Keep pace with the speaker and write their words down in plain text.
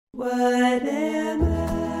What am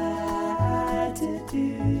I to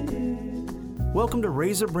do? Welcome to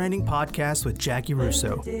Razor Branding Podcast with Jackie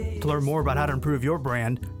Russo. To learn more about how to improve your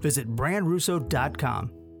brand, visit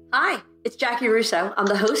brandrusso.com. Hi, it's Jackie Russo. I'm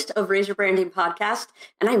the host of Razor Branding Podcast,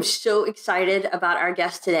 and I'm so excited about our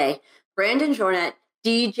guest today. Brandon Jornet,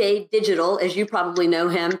 DJ Digital, as you probably know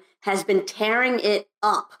him, has been tearing it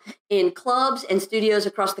up in clubs and studios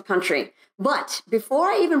across the country. But before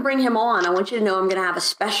I even bring him on, I want you to know I'm going to have a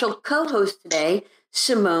special co-host today,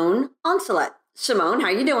 Simone Onselet. Simone, how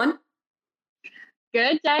you doing?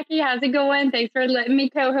 Good, Jackie. How's it going? Thanks for letting me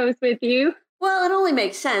co-host with you. Well, it only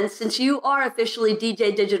makes sense since you are officially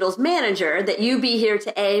DJ Digital's manager that you be here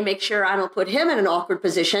to make sure I don't put him in an awkward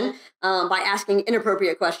position by asking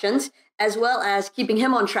inappropriate questions, as well as keeping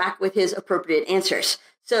him on track with his appropriate answers.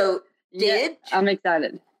 So, Didge, I'm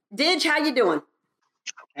excited. Didge, how you doing?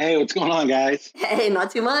 Hey, what's going on, guys? Hey,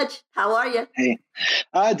 not too much. How are you? Hey,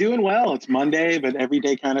 doing well. It's Monday, but every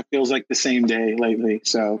day kind of feels like the same day lately.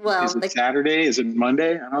 So is it Saturday? Is it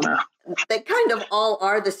Monday? I don't know. They kind of all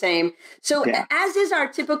are the same. So as is our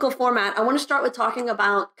typical format, I want to start with talking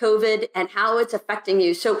about COVID and how it's affecting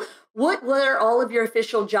you. So what were all of your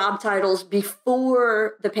official job titles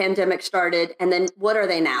before the pandemic started? And then what are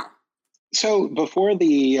they now? So before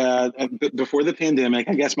the pandemic,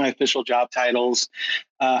 I guess my official job titles,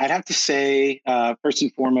 I'd have to say, first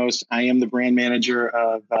and foremost, I am the brand manager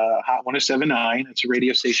of Hot 107.9. It's a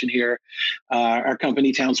radio station here. Our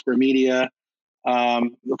company, Town Square Media.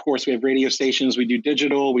 Of course, we have radio stations. We do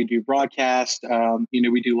digital. We do broadcast.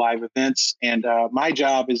 We do live events. And my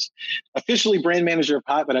job is officially brand manager of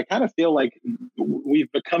Hot, but I kind of feel like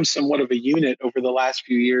we've become somewhat of a unit over the last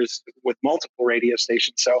few years with multiple radio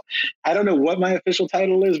stations. So I don't know what my official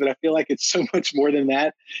title is, but I feel like it's so much more than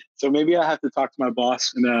that. So maybe I have to talk to my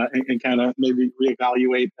boss and kind of maybe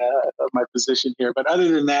reevaluate my position here. But other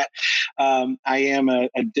than that, I am a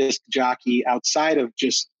disc jockey outside of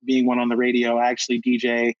just being one on the radio. I actually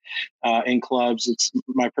DJ in clubs. It's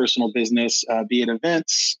my personal business, be it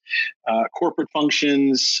events, corporate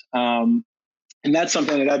functions. And that's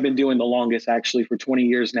something that I've been doing the longest, actually, for 20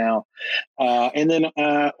 years now. And then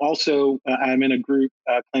also, I'm in a group,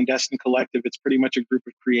 Clandestine Collective. It's pretty much a group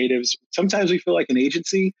of creatives. Sometimes we feel like an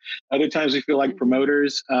agency. Other times we feel like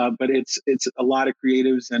promoters. But it's a lot of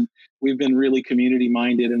creatives. And we've been really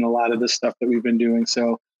community-minded in a lot of the stuff that we've been doing.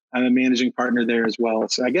 So I'm a managing partner there as well.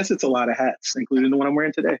 So I guess it's a lot of hats, including the one I'm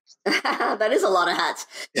wearing today. That is a lot of hats.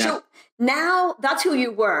 Yeah. So now that's who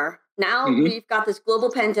you were. Now we've got this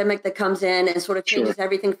global pandemic that comes in and sort of changes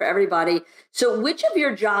everything for everybody. So which of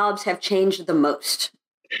your jobs have changed the most?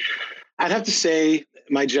 I'd have to say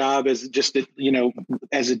my job is just,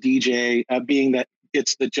 as a DJ, being that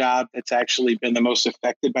it's the job that's actually been the most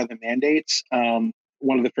affected by the mandates.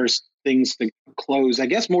 One of the first things to close, I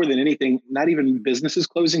guess more than anything, not even businesses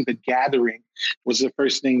closing, but gathering was the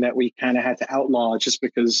first thing that we kind of had to outlaw just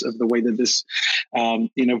because of the way that this,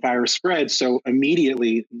 virus spread. So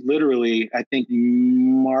immediately, literally, I think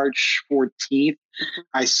March 14th,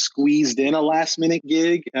 I squeezed in a last minute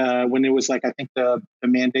gig when it was like, I think the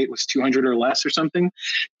mandate was 200 or less or something.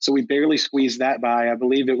 So we barely squeezed that by. I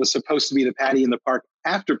believe it was supposed to be the Patty in the Park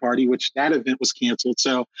after party, which that event was canceled.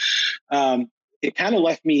 So, it kind of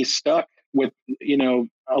left me stuck with,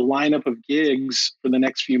 a lineup of gigs for the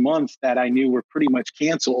next few months that I knew were pretty much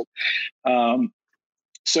canceled.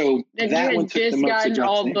 So and that you one had took the just most gotten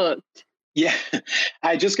all adjusting. booked. Yeah,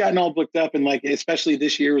 I just gotten all booked up, and especially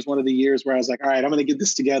this year was one of the years where I was like, all right, I'm going to get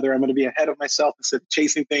this together. I'm going to be ahead of myself instead of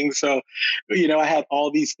chasing things. So, I had all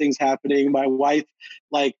these things happening. My wife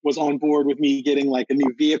was on board with me getting a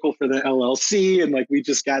new vehicle for the LLC, and we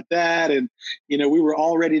just got that, and we were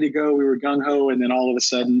all ready to go. We were gung ho, and then all of a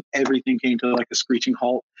sudden, everything came to a screeching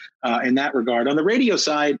halt in that regard. On the radio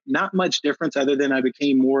side, not much difference other than I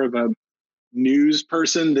became more of a news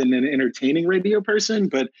person than an entertaining radio person.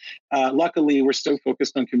 But luckily, we're still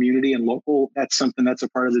focused on community and local. That's something that's a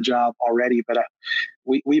part of the job already. But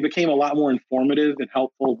we became a lot more informative and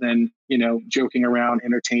helpful than, joking around,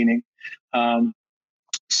 entertaining. But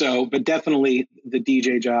definitely the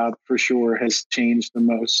DJ job for sure has changed the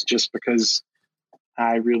most just because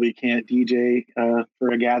I really can't DJ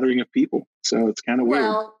for a gathering of people. So it's kind of weird.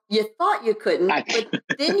 Well, you thought you couldn't, but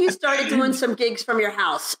then you started doing some gigs from your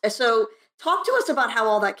house. So talk to us about how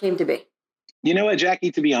all that came to be. You know what,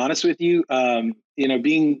 Jackie, to be honest with you,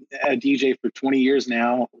 being a DJ for 20 years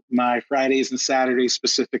now, my Fridays and Saturdays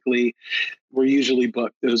specifically were usually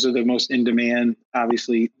booked. Those are the most in demand,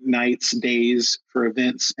 obviously, nights, days for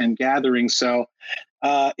events and gatherings. So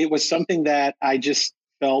it was something that I just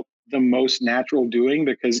felt the most natural doing,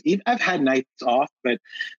 because I've had nights off, but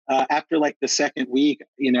after like the second week,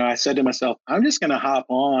 I said to myself, I'm just going to hop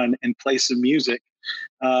on and play some music.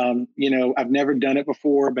 I've never done it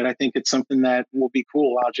before, but I think it's something that will be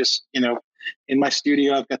cool. I'll just, in my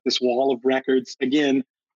studio, I've got this wall of records. Again,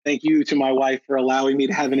 thank you to my wife for allowing me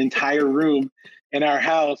to have an entire room in our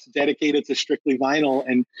house dedicated to strictly vinyl.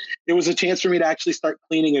 And it was a chance for me to actually start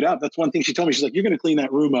cleaning it up. That's one thing she told me. She's like, you're going to clean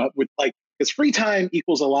that room up with because free time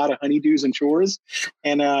equals a lot of honeydews and chores.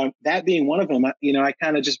 And that being one of them, I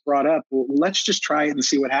kind of just brought up, well, let's just try it and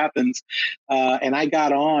see what happens. And I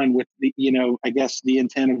got on with the, I guess the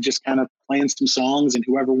intent of just kind of playing some songs, and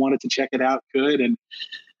whoever wanted to check it out could. And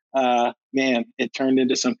man, it turned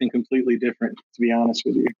into something completely different, to be honest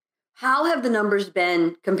with you. How have the numbers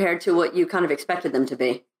been compared to what you kind of expected them to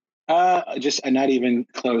be? Just not even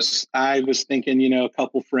close. I was thinking, a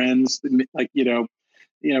couple friends,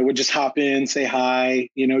 would just hop in, say hi,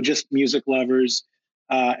 just music lovers.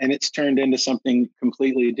 And it's turned into something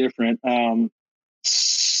completely different.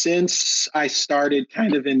 Since I started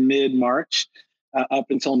kind of in mid-March up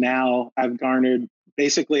until now, I've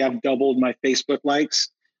doubled my Facebook likes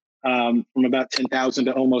from about 10,000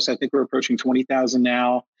 to almost, I think we're approaching 20,000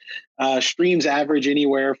 now. Streams average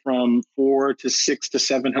anywhere from 400 to 600 to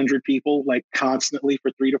 700 people, like constantly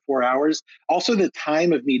for 3 to 4 hours. Also, the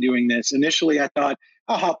time of me doing this, initially I thought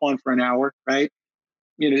I'll hop on for an hour, right?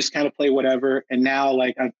 Just kind of play whatever. And now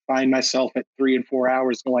I find myself at 3 and 4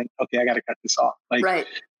 hours going, okay, I got to cut this off. Right.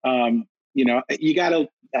 You got to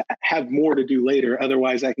have more to do later.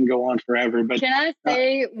 Otherwise I can go on forever. But can I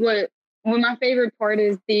say what my favorite part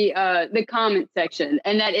is the comment section,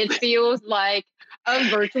 and that it feels like a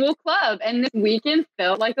virtual club. And this weekend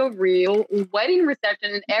felt like a real wedding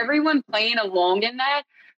reception, and everyone playing along in that.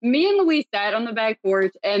 Me and Louise sat on the back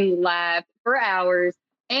porch and laughed for hours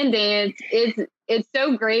and danced. It's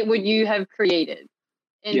so great what you have created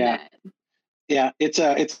in that. Yeah, it's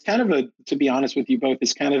kind of to be honest with you both,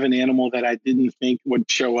 it's kind of an animal that I didn't think would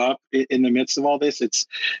show up in the midst of all this. It's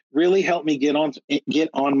really helped me get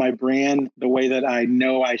on my brand the way that I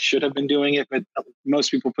know I should have been doing it. But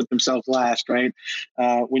most people put themselves last, right?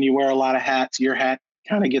 When you wear a lot of hats, your hat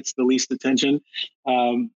kind of gets the least attention.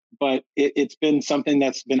 But it's been something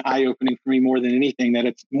that's been eye-opening for me more than anything, that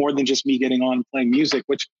it's more than just me getting on and playing music,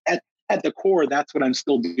 which at the core, that's what I'm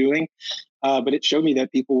still doing. But it showed me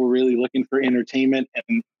that people were really looking for entertainment,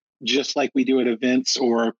 and just like we do at events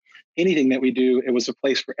or anything that we do, it was a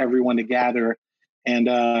place for everyone to gather. And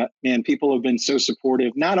man, people have been so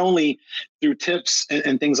supportive, not only through tips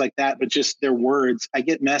and things like that, but just their words. I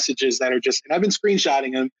get messages that are and I've been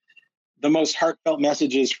screenshotting them, the most heartfelt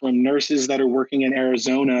messages from nurses that are working in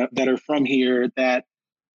Arizona that are from here, that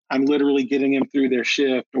I'm literally getting them through their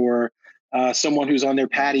shift, or someone who's on their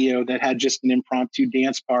patio that had just an impromptu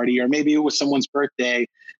dance party, or maybe it was someone's birthday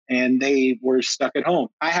and they were stuck at home.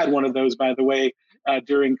 I had one of those, by the way,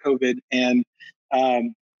 during COVID. And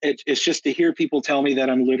it's just to hear people tell me that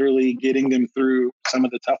I'm literally getting them through some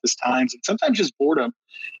of the toughest times, and sometimes just boredom.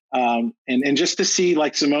 And just to see,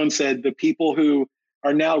 like Simone said, the people who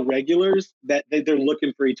are now regulars, that they're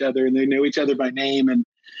looking for each other and they know each other by name. And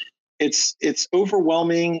it's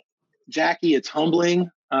overwhelming, Jackie. It's humbling.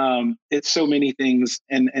 It's so many things,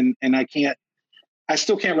 and I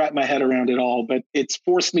still can't wrap my head around it all, but it's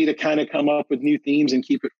forced me to kind of come up with new themes and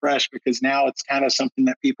keep it fresh, because now it's kind of something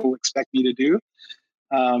that people expect me to do.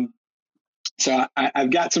 So I've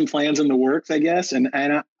got some plans in the works, I guess. And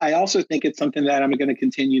I also think it's something that I'm going to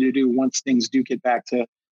continue to do once things do get back to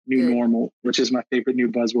new normal, which is my favorite new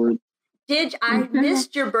buzzword. I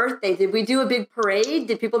missed your birthday. Did we do a big parade?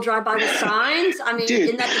 Did people drive by with signs? I mean, Dude,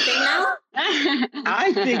 isn't that the thing now?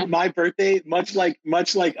 I think my birthday, much like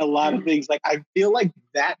a lot of things, I feel like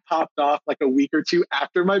that popped off like a week or two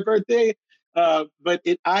after my birthday. But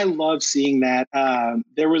I love seeing that.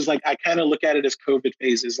 There was I kind of look at it as COVID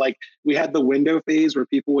phases. Like, we had the window phase where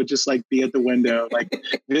people would just be at the window,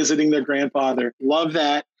 visiting their grandfather. Love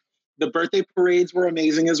that. The birthday parades were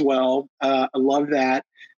amazing as well. I love that.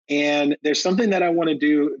 And there's something that I want to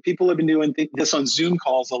do. People have been doing this on Zoom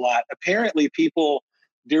calls a lot. Apparently, people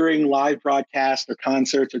during live broadcasts or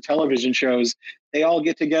concerts or television shows, they all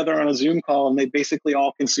get together on a Zoom call and they basically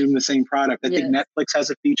all consume the same product. I think Netflix has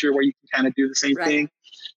a feature where you can kind of do the same thing.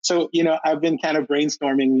 So, I've been kind of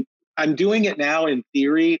brainstorming. I'm doing it now in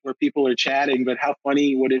theory where people are chatting, but how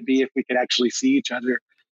funny would it be if we could actually see each other,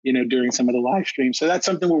 during some of the live streams? So that's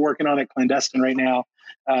something we're working on at Clandestine right now,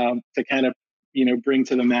 to kind of, bring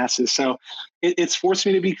to the masses. So it's forced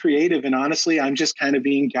me to be creative. And honestly, I'm just kind of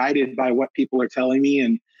being guided by what people are telling me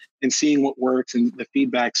and seeing what works. And the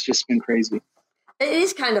feedback's just been crazy. It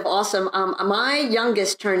is kind of awesome. My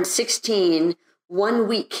youngest turned 16 1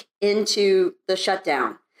 week into the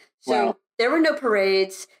shutdown. So Wow. there were no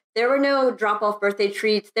parades. There were no drop-off birthday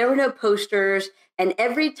treats. There were no posters. And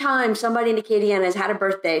every time somebody in Acadiana has had a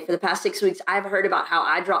birthday for the past 6 weeks, I've heard about how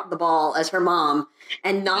I dropped the ball as her mom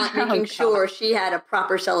and not making sure she had a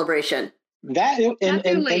proper celebration. That Not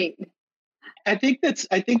too late. I think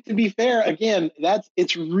to be fair, again,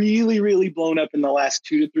 it's really, really blown up in the last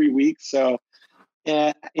 2 to 3 weeks. So,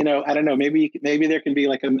 I don't know, maybe there can be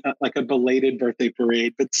like a belated birthday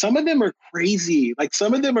parade, but some of them are crazy. Like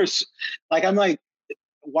some of them are like, I'm like,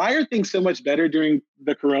 why are things so much better during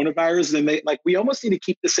the coronavirus than we almost need to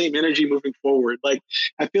keep the same energy moving forward. Like,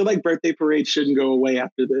 I feel like birthday parades shouldn't go away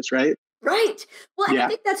after this, right? Right. Well, and I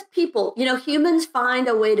think that's people. Humans find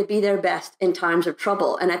a way to be their best in times of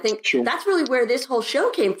trouble. And I think that's really where this whole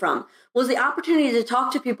show came from, was the opportunity to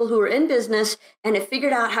talk to people who are in business and have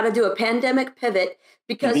figured out how to do a pandemic pivot,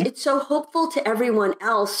 because it's so hopeful to everyone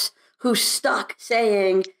else who's stuck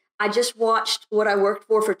saying, I just watched what I worked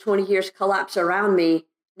for 20 years collapse around me.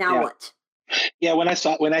 Now what? Yeah, when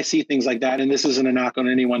I see things like that, and this isn't a knock on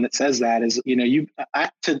anyone that says that, is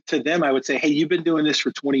to them I would say, hey, you've been doing this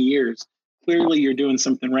for 20 years. Clearly, you're doing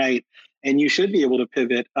something right, and you should be able to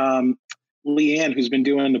pivot. Leanne, who's been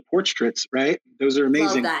doing the portraits, right? Those are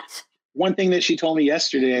amazing. Love that. One thing that she told me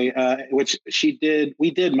yesterday, which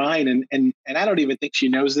we did mine, and I don't even think she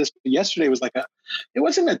knows this, but yesterday was it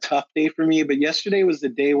wasn't a tough day for me, but yesterday was the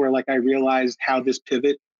day where I realized how this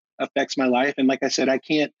pivot affects my life. And like I said, I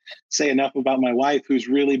can't say enough about my wife, who's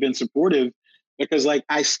really been supportive, because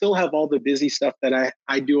I still have all the busy stuff that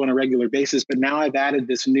I do on a regular basis, but now I've added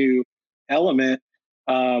this new element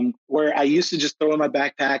where I used to just throw in my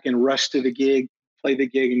backpack and rush to the gig, play the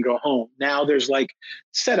gig and go home. Now there's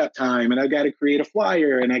setup time, and I got to create a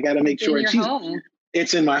flyer, and I got to make sure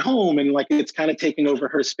it's in my home, and it's kind of taking over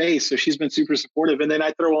her space. So she's been super supportive. And then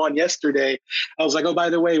I throw on yesterday, I was like, oh, by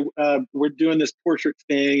the way, we're doing this portrait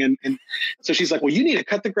thing. And so she's like, well, you need to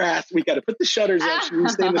cut the grass. We got to put the shutters up.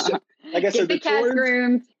 Like I said, the cat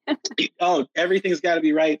groomed. Oh, everything's got to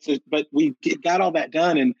be right. So, but we got all that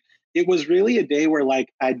done. And it was really a day where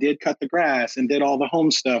I did cut the grass and did all the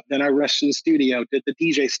home stuff. Then I rushed to the studio, did the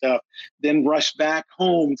DJ stuff, then rushed back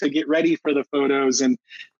home to get ready for the photos. And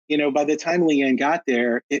by the time Leanne got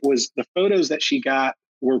there, the photos that she got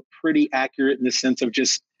were pretty accurate in the sense of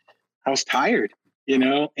just, I was tired,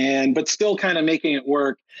 but still kind of making it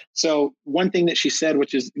work. So one thing that she said,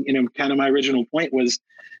 which is, kind of my original point, was,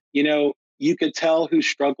 you could tell who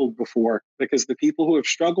struggled before, because the people who have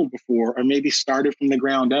struggled before, or maybe started from the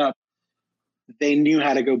ground up, they knew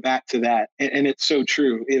how to go back to that. And it's so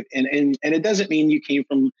true. And it doesn't mean you came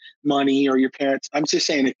from money or your parents. I'm just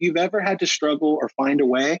saying, if you've ever had to struggle or find a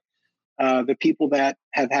way, the people that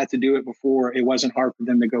have had to do it before, it wasn't hard for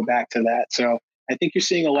them to go back to that. So I think you're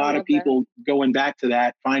seeing a lot of people going back to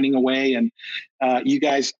that, finding a way. And you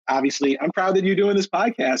guys, obviously, I'm proud that you're doing this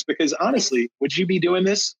podcast, because honestly, would you be doing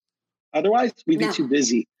this otherwise? We'd be too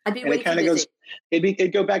busy. I'd be way too busy.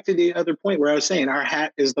 It'd go back to the other point where I was saying our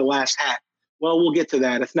hat is the last hat. Well, we'll get to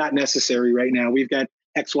that. It's not necessary right now. We've got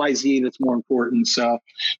XYZ that's more important. So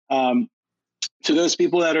to those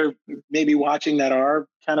people that are maybe watching that are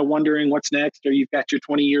kind of wondering what's next, or you've got your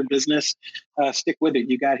 20-year business, stick with it.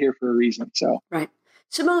 You got here for a reason. So right.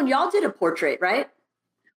 Simone, y'all did a portrait, right?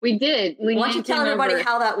 We did. Why don't you tell everybody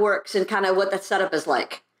how that works and kind of what that setup is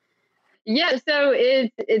like? Yeah, so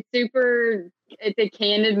it's a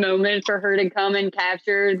candid moment for her to come and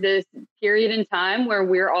capture this period in time where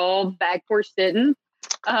we're all back porch sitting.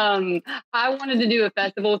 I wanted to do a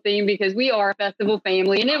festival theme because we are a festival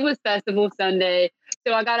family, and it was Festival Sunday.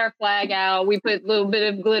 So I got our flag out. We put a little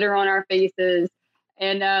bit of glitter on our faces,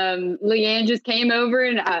 and Leanne just came over,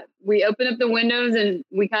 and we opened up the windows and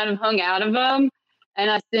we kind of hung out of them. And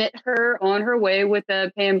I sent her on her way with a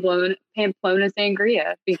Pamplona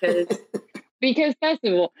sangria because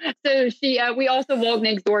festival. So we also walked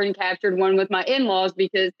next door and captured one with my in-laws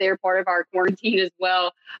because they're part of our quarantine as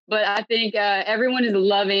well. But I think everyone is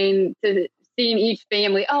loving to seeing each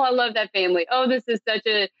family. Oh, I love that family. Oh, this is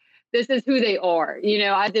who they are.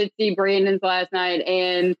 I did see Brandon's last night,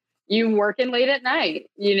 and you working late at night,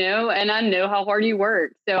 and I know how hard you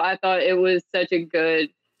work. So I thought it was such a good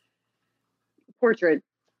portrait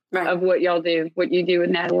of what y'all do, what you do with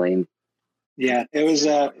Natalie. Yeah, it was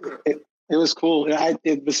it was cool. I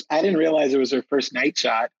didn't realize it was her first night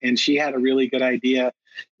shot, and she had a really good idea.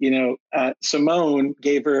 Simone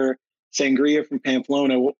gave her sangria from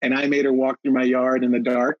Pamplona, and I made her walk through my yard in the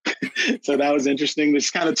dark. So that was interesting. There's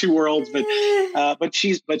kind of two worlds, but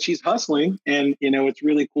she's hustling, and it's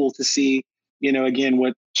really cool to see again,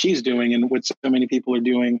 what she's doing and what so many people are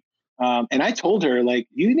doing. And I told her, like,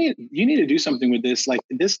 you need to do something with this. Like,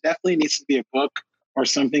 this definitely needs to be a book or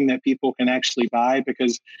something that people can actually buy,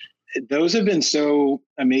 because those have been so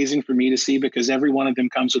amazing for me to see, because every one of them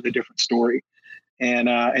comes with a different story.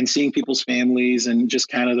 And seeing people's families and just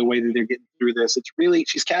kind of the way that they're getting through this. It's really,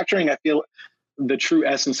 she's capturing, I feel, the true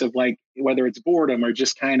essence of, like, whether it's boredom or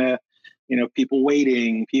just kind of, people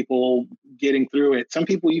waiting, people getting through it. Some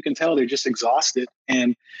people, you can tell they're just exhausted,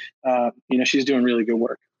 and, she's doing really good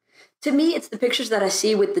work. To me, it's the pictures that I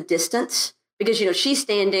see with the distance, because, she's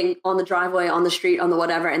standing on the driveway, on the street, on the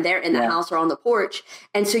whatever, and they're in the house or on the porch.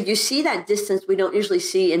 And so you see that distance we don't usually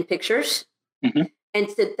see in pictures. Mm-hmm. And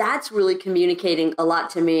so that's really communicating a lot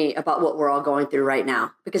to me about what we're all going through right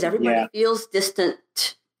now, because everybody feels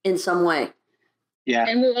distant in some way. Yeah.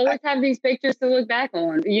 And we'll always have these pictures to look back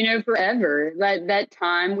on, forever. That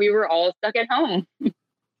time we were all stuck at home.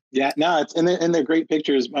 Yeah, no, and they're great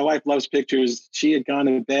pictures. My wife loves pictures. She had gone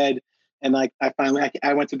to bed, and like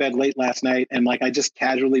I went to bed late last night, and like I just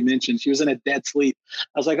casually mentioned she was in a dead sleep.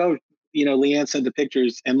 I was like, oh, Leanne sent the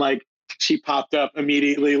pictures, and like she popped up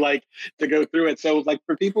immediately, like, to go through it. So like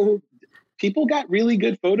for people got really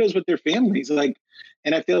good photos with their families, like,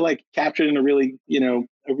 and I feel like captured in a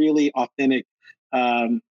really authentic,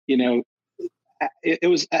 it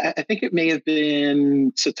was, I think it may have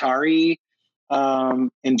been Satari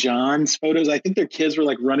and John's photos. I think their kids were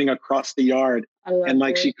like running across the yard, and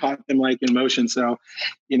like she caught them like in motion. So,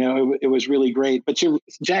 it was really great. But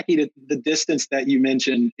Jackie, the distance that you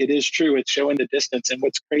mentioned, it is true. It's showing the distance. And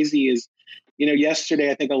what's crazy is, yesterday,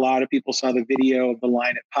 I think a lot of people saw the video of the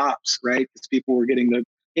line at Pops, right? Because people were getting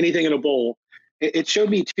anything in a bowl. It showed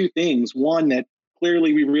me two things. One, that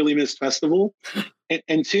clearly we really missed festival.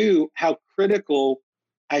 And two, how critical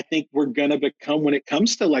I think we're going to become when it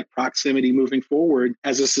comes to like proximity moving forward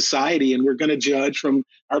as a society. And we're going to judge from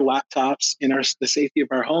our laptops in the safety of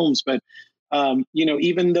our homes. But,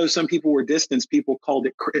 even though some people were distanced, people called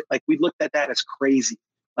it, like, we looked at that as crazy,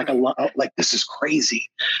 like a lot, like, this is crazy.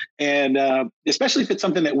 And especially if it's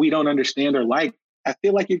something that we don't understand or like, I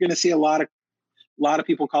feel like you're going to see a lot of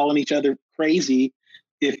people calling each other crazy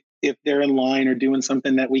if they're in line or doing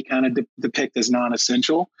something that we kind of depict as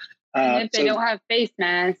non-essential. And if they don't have face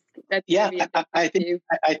masks, that's I think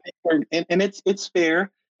we're, and it's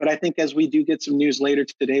fair, but I think as we do get some news later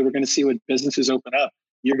today, we're going to see when businesses open up.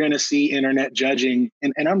 You're going to see internet judging,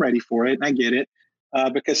 and I'm ready for it, and I get it,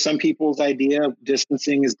 because some people's idea of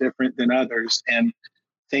distancing is different than others, and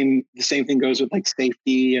the same thing goes with like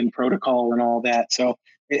safety and protocol and all that. So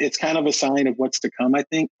it's kind of a sign of what's to come, I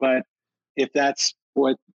think. But if that's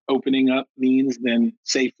what opening up means, then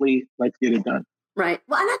safely, let's get it done. Right.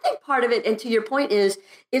 Well, and I think part of it, and to your point, is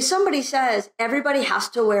if somebody says everybody has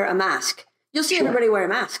to wear a mask, you'll see everybody wear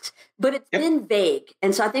masks, but it's been vague.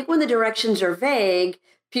 And so I think when the directions are vague,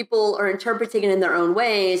 people are interpreting it in their own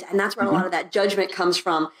ways. And that's where a lot of that judgment comes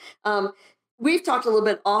from. We've talked a little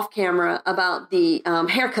bit off camera about the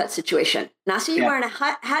haircut situation. And I see you wearing a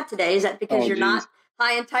hat today. Is that because you're not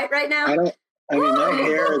high and tight right now? My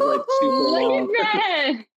hair is like super long.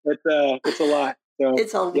 It's a lot. So,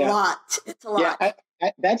 it's a lot. It's a lot.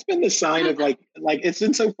 Yeah, that's been the sign of like it's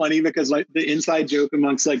been so funny, because like the inside joke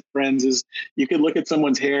amongst like friends is you could look at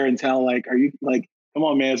someone's hair and tell, like, are you like, come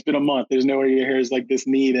on, man, it's been a month. There's no way your hair is like this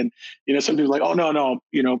neat. And, some people's like, oh, no,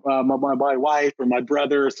 my wife or my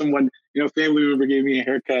brother or someone, family member gave me a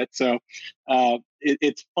haircut. So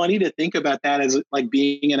it's funny to think about that as like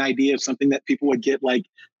being an idea of something that people would get like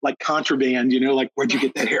contraband, like, where'd you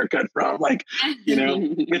get that haircut from? Like,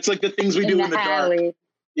 it's like the things we do in the dark.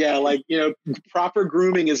 Yeah, like, proper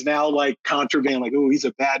grooming is now like contraband. Like, oh, he's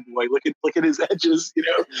a bad boy. Look at his edges.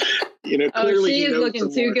 Clearly she is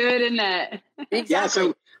looking too good in that. Exactly. Yeah,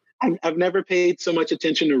 so I've never paid so much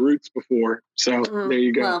attention to roots before. So there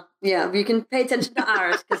you go. Well, yeah, you can pay attention to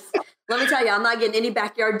ours, because let me tell you, I'm not getting any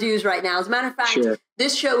backyard dues right now. As a matter of fact,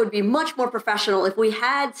 this show would be much more professional if we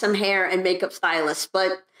had some hair and makeup stylists.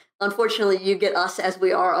 But unfortunately, you get us as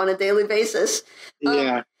we are on a daily basis.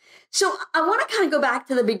 Yeah. So I want to kind of go back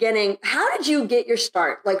to the beginning. How did you get your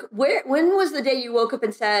start? Like, when was the day you woke up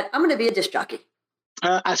and said, I'm going to be a disc jockey?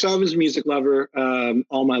 So I was a music lover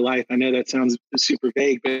all my life. I know that sounds super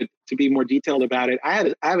vague, but to be more detailed about it,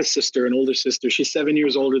 I have a sister, an older sister. She's 7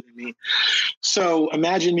 years older than me. So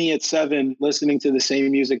imagine me at 7 listening to the same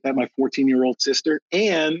music that my 14-year-old sister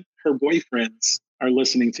and her boyfriends are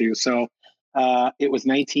listening to. So it was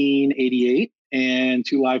 1988 and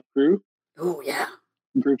Two Live Crew. Oh, yeah.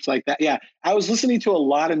 Groups like that. Yeah. I was listening to a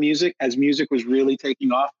lot of music as music was really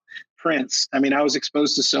taking off. Prince. I mean, I was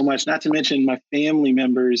exposed to so much, not to mention my family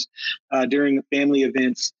members during family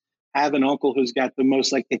events I have an uncle who's got the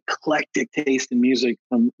most like eclectic taste in music,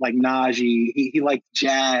 from like Najee. He liked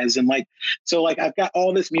jazz and like, so like I've got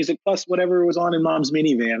all this music plus whatever was on in mom's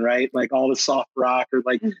minivan, right? Like all the soft rock or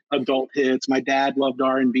like adult hits. My dad loved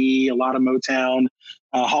R&B, a lot of Motown,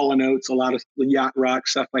 Hall & Oates, a lot of yacht rock,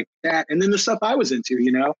 stuff like that. And then the stuff I was into,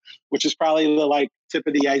 you know, which is probably the like tip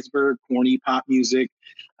of the iceberg, corny pop music.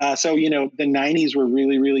 So, you know, the 90s were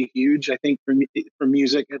really, really huge, I think, for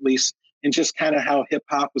music, at least, and just kind of how hip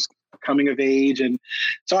hop was coming of age. And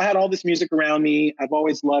so I had all this music around me. I've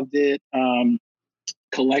always loved it,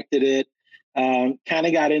 collected it, kind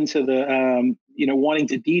of got into the, you know, wanting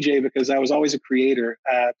to DJ because I was always a creator.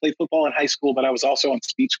 Played football in high school, but I was also on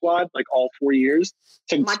Speech Squad, like all 4 years,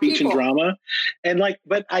 took speech and drama. And like,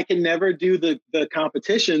 but I can never do the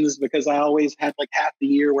competitions because I always had like half the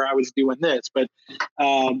year where I was doing this. But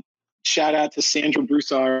shout out to Sandra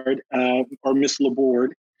Broussard or Miss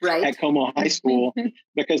Laborde. Right. At Como High School,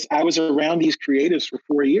 because I was around these creatives for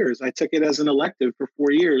 4 years. I took it as an elective for 4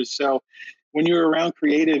 years. So when you're around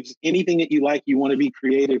creatives, anything that you like, you want to be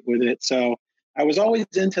creative with it. So I was always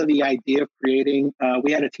into the idea of creating.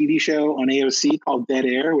 We had a TV show on AOC called Dead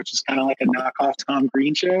Air, which is kind of like a knockoff Tom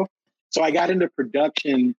Green show. So I got into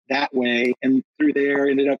production that way, and through there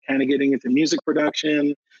ended up kind of getting into music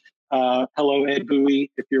production. Hello, Ed Bowie,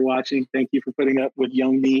 if you're watching. Thank you for putting up with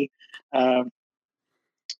young me.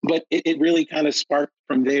 But it really kind of sparked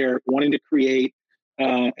from there, wanting to create,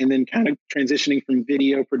 and then kind of transitioning from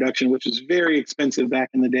video production, which was very expensive back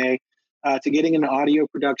in the day, to getting into audio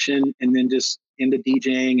production and then just into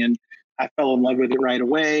DJing. And I fell in love with it right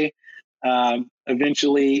away.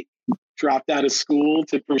 Eventually dropped out of school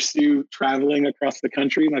to pursue traveling across the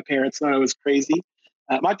country. My parents thought I was crazy.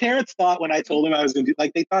 My parents thought when I told them I was going to do,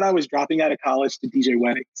 like, they thought I was dropping out of college to DJ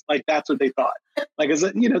weddings. Like, that's what they thought. Like,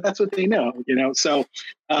 you know, that's what they know, you know? So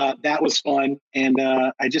that was fun. And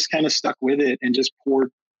I just kind of stuck with it and just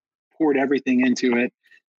poured everything into it.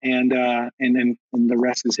 And then the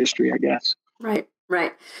rest is history, I guess. Right.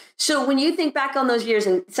 Right. So when you think back on those years,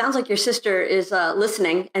 and it sounds like your sister is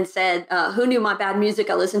listening and said, who knew my bad music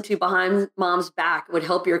I listened to behind mom's back would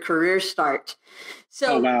help your career start?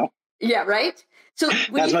 So, oh, wow. Yeah, right? So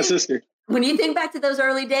that's my sister. When you think back to those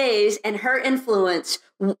early days and her influence,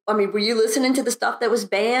 I mean, were you listening to the stuff that was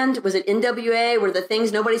banned? Was it NWA? Were the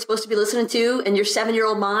things nobody's supposed to be listening to? And your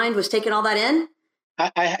 7-year-old mind was taking all that in?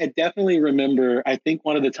 I definitely remember, I think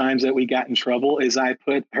one of the times that we got in trouble is I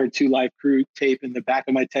put her 2 Live Crew tape in the back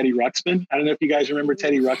of my Teddy Ruxpin. I don't know if you guys remember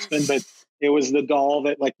Teddy Ruxpin, but it was the doll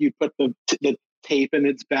that like you put the tape in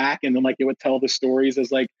its back and then like it would tell the stories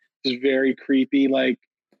as like just very creepy, like,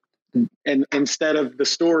 and instead of the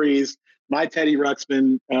stories, my Teddy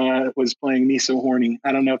Ruxpin was playing Me So Horny.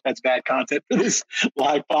 I don't know if that's bad content for this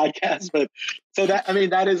live podcast, but so that, I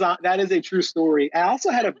mean, that is a true story. I also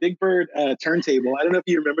had a Big Bird turntable. I don't know if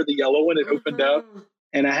you remember the yellow one. It opened up,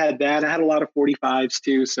 and I had that. I had a lot of 45s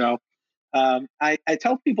too. So I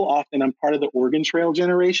tell people often I'm part of the Oregon Trail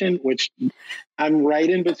generation, which I'm right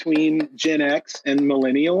in between Gen X and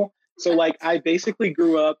millennial. So like I basically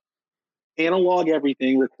grew up analog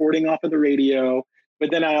everything, recording off of the radio. But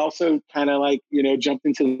then I also kind of like, you know, jumped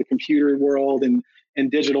into the computer world and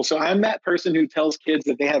digital. So I'm that person who tells kids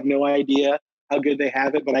that they have no idea how good they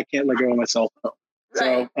have it, but I can't let go of my cell phone.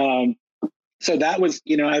 Right. So that was,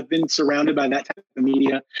 you know, I've been surrounded by that type of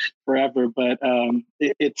media forever, but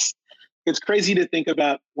it's crazy to think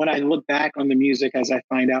about when I look back on the music as I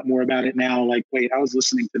find out more about it now, like, wait, I was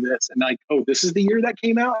listening to this and like, oh, this is the year that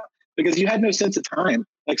came out? Because you had no sense of time.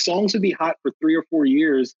 Like songs would be hot for 3 or 4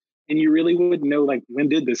 years and you really wouldn't know, like, when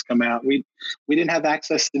did this come out? We didn't have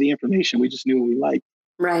access to the information. We just knew what we liked.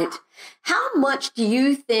 Right. How much do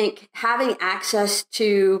you think having access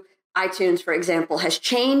to iTunes, for example, has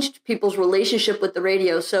changed people's relationship with the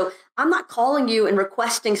radio? So I'm not calling you and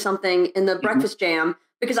requesting something in the Breakfast Jam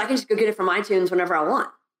because I can just go get it from iTunes whenever I want.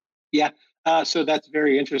 Yeah. So that's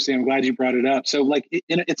very interesting. I'm glad you brought it up. So like,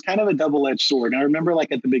 it's kind of a double-edged sword. I remember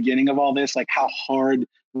like at the beginning of all this, like how hard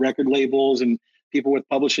record labels and people with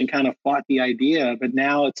publishing kind of fought the idea. But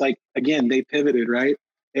now it's like, again, they pivoted, right?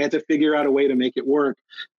 They had to figure out a way to make it work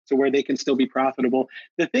to where they can still be profitable.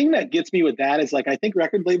 The thing that gets me with that is like, I think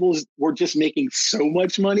record labels were just making so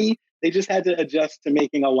much money. They just had to adjust to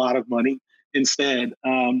making a lot of money instead.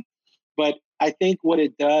 But I think what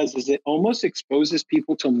it does is it almost exposes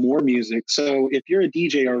people to more music. So if you're a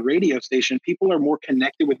DJ or a radio station, people are more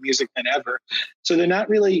connected with music than ever. So they're not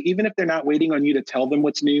really, even if they're not waiting on you to tell them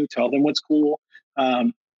what's new, tell them what's cool,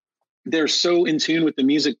 they're so in tune with the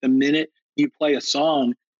music. The minute you play a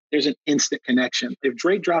song, there's an instant connection. If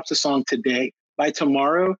Drake drops a song today, by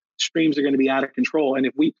tomorrow, streams are going to be out of control. And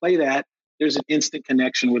if we play that, there's an instant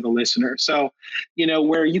connection with a listener. So,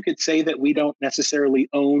 where you could say that we don't necessarily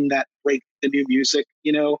own that break the new music,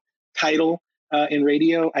 title in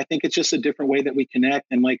radio, I think it's just a different way that we connect.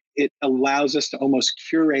 And like, it allows us to almost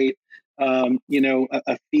curate,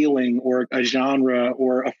 a feeling or a genre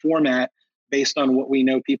or a format based on what we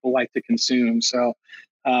know people like to consume. So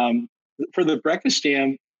for the Breakfast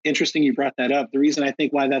Jam, interesting you brought that up. The reason I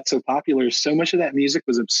think why that's so popular is so much of that music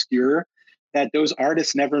was obscure that those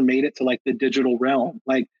artists never made it to like the digital realm.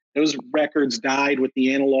 Like those records died with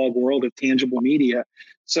the analog world of tangible media.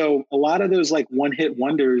 So a lot of those like one hit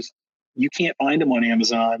wonders, you can't find them on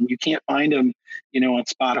Amazon. You can't find them, on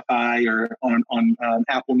Spotify or on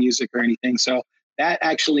Apple Music or anything. So that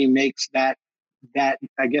actually makes that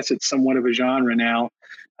I guess it's somewhat of a genre now,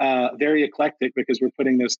 very eclectic because we're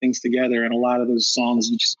putting those things together, and a lot of those songs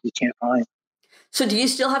you can't find. So do you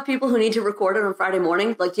still have people who need to record it on Friday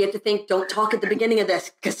morning? Like, do you have to think, don't talk at the beginning of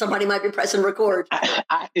this because somebody might be pressing record?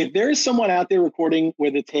 If there is someone out there recording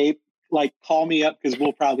with a tape, like call me up because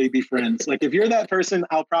we'll probably be friends. Like if you're that person,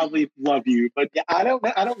 I'll probably love you. But yeah, I don't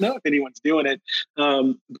know if anyone's doing it.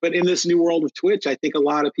 But in this new world of Twitch, I think a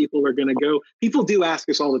lot of people are going to go. People do ask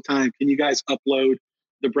us all the time, can you guys upload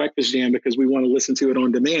the Breakfast Jam because we want to listen to it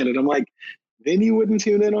on demand? And I'm like, then you wouldn't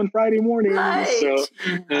tune in on Friday morning. Right.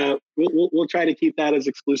 So we'll try to keep that as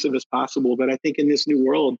exclusive as possible. But I think in this new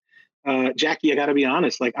world, Jackie, I got to be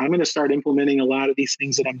honest, like I'm going to start implementing a lot of these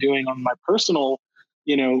things that I'm doing on my personal,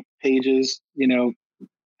 pages.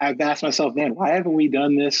 I've asked myself, man, why haven't we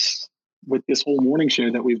done this with this whole morning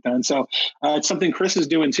show that we've done? So it's something Chris is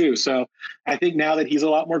doing too. So I think now that he's a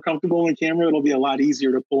lot more comfortable on camera, it'll be a lot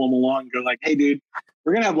easier to pull him along and go like, hey, dude,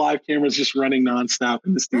 we're going to have live cameras just running nonstop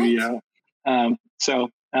in the studio. Right.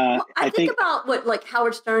 I think about what like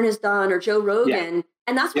Howard Stern has done or Joe Rogan,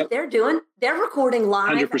 and that's what they're doing. They're recording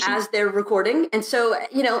live 100%. As they're recording. And so,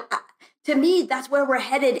 to me, that's where we're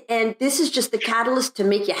headed. And this is just the catalyst to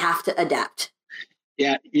make you have to adapt.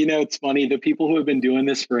 Yeah. It's funny. The people who have been doing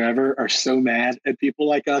this forever are so mad at people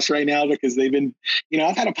like us right now because they've been,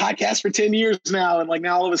 I've had a podcast for 10 years now. And like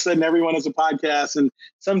now all of a sudden everyone has a podcast, and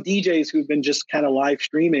some DJs who've been just kind of live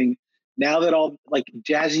streaming now that all like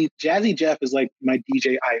Jazzy Jeff is like my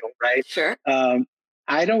DJ idol, right? Sure.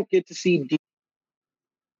 I don't get to see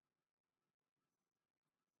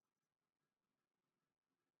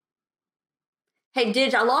Hey,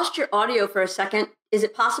 Didge, I lost your audio for a second. Is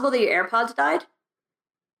it possible that your AirPods died?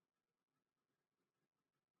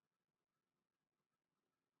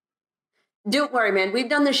 Don't worry, man. We've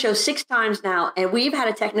done this show 6 times now, and we've had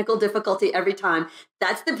a technical difficulty every time.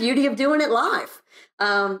 That's the beauty of doing it live.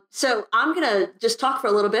 So I'm going to just talk for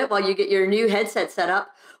a little bit while you get your new headset set up.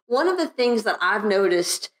 One of the things that I've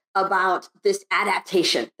noticed about this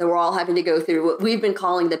adaptation that we're all having to go through, what we've been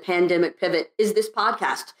calling the pandemic pivot, is this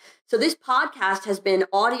podcast. So this podcast has been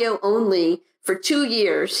audio only for 2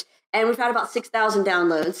 years, and we've had about 6,000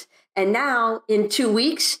 downloads. And now in 2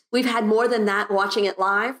 weeks, we've had more than that watching it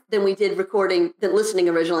live than we did listening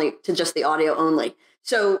originally to just the audio only.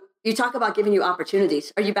 So you talk about giving you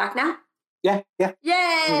opportunities. Are you back now? Yeah. Yay!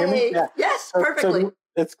 Can you hear me? Yeah. Yes, perfectly. So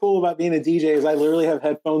it's cool about being a DJ is I literally have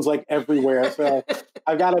headphones like everywhere. So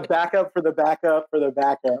I've got a backup for the backup for the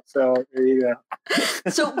backup. So there you go.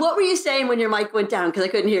 So what were you saying when your mic went down? Because I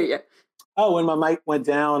couldn't hear you. Oh, when my mic went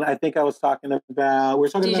down, I think I was talking about,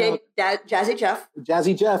 DJ Jazzy Jeff.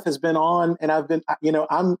 Jazzy Jeff has been on, and I've been,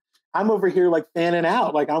 I'm over here like fanning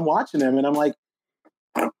out, like I'm watching him, and I'm like,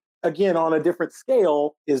 again, on a different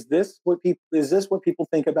scale, is this what people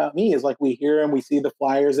think about me? Is like we hear him, we see the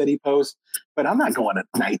flyers that he posts, but I'm not going to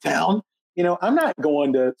Nighttown. I'm not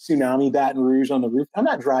going to Tsunami Baton Rouge on the roof. I'm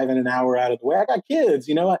not driving an hour out of the way. I got kids,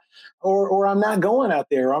 or I'm not going out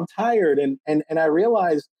there. Or I'm tired, and I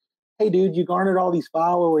realized, hey, dude, you garnered all these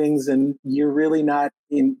followings and you're really not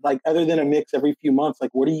in, like, other than a mix every few months, like,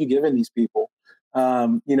 what are you giving these people?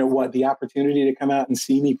 The opportunity to come out and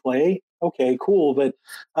see me play? Okay, cool. But,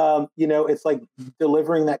 it's like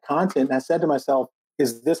delivering that content. And I said to myself,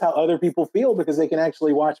 is this how other people feel? Because they can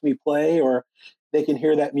actually watch me play, or they can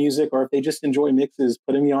hear that music, or if they just enjoy mixes,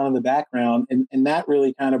 putting me on in the background. And that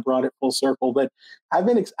really kind of brought it full circle. But I've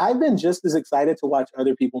been just as excited to watch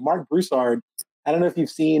other people. Mark Broussard, I don't know if you've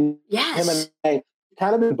seen him and I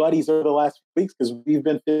kind of been buddies over the last few weeks because we've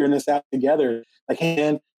been figuring this out together. Like, hey,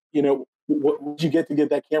 man, what did you get to get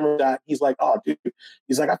that camera shot? He's like, oh, dude.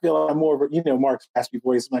 He's like, I feel like I'm more of a, Mark's raspy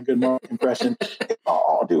voice, my good Mark impression.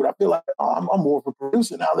 Oh, dude, I feel like I'm more of a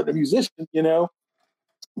producer now than a musician,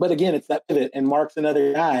 But again, it's that pivot. And Mark's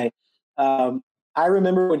another guy. I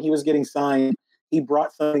remember when he was getting signed, he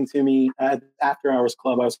brought something to me at After Hours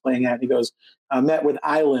Club I was playing at. And he goes, I met with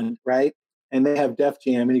Island, right? and they have Def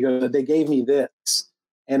Jam. And he goes, they gave me this.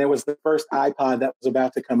 And it was the first iPod that was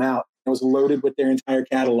about to come out. It was loaded with their entire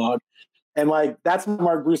catalog. And like, that's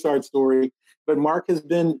Mark Broussard's story. But Mark has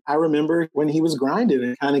been, I remember when he was grinding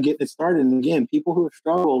and kind of getting it started. And again, people who have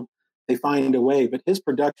struggled, they find a way. But his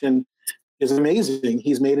production is amazing.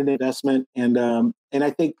 He's made an investment. And I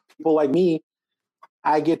think people like me,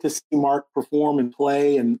 I get to see Mark perform and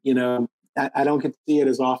play. And, you know, I don't get to see it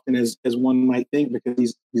as often as one might think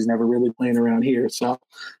because he's never really playing around here. So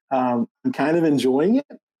I'm kind of enjoying it.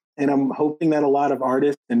 And I'm hoping that a lot of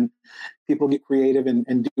artists and people get creative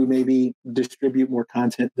and do maybe distribute more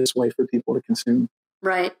content this way for people to consume.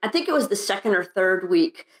 Right. I think it was the second or third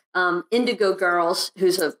week. Indigo Girls,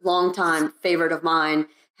 who's a longtime favorite of mine,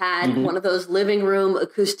 had one of those living room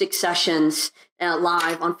acoustic sessions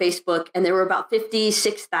live on Facebook. And there were about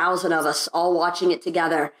 56,000 of us all watching it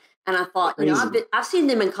together. And I thought, you know, I've seen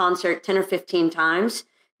them in concert 10 or 15 times,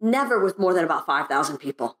 never with more than about 5,000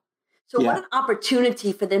 people. So what an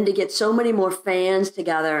opportunity for them to get so many more fans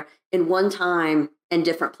together in one time in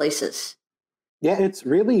different places. Yeah, it's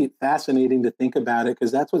really fascinating to think about it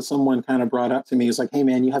because that's what someone kind of brought up to me. It's like, hey,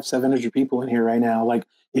 man, you have 700 people in here right now. Like,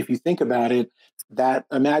 if you think about it, that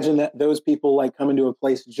imagine that those people like come into a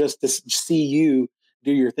place just to see you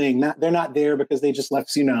do your thing. They're not there because they just left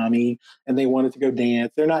Tsunami and they wanted to go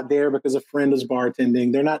dance. They're not there because a friend is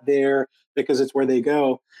bartending. They're not there because it's where they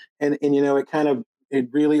go. And you know, it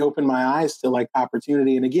really opened my eyes to like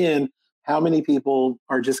opportunity. And again, how many people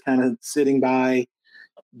are just kind of sitting by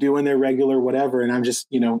doing their regular whatever. And I'm just,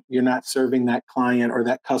 you know, you're not serving that client or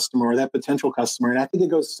that customer or that potential customer. And I think it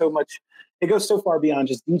goes so far beyond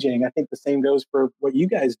just DJing. I think the same goes for what you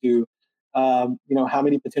guys do. You know, how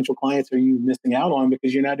many potential clients are you missing out on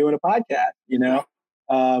because you're not doing a podcast, you know?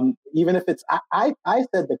 Even if it's, I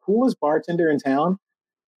said the coolest bartender in town,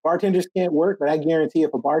 bartenders can't work, but I guarantee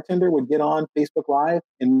if a bartender would get on Facebook Live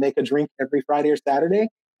and make a drink every Friday or Saturday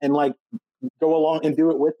and like go along and do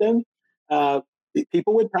it with them,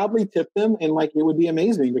 people would probably tip them and like it would be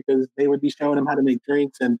amazing because they would be showing them how to make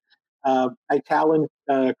drinks. And I challenged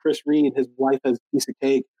Chris Reed, his wife has a piece of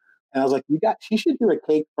cake, and I was like, she should do a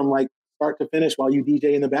cake from like start to finish while you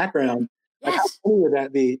DJ in the background. Like, how funny would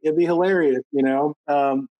that be? It'd be hilarious, you know?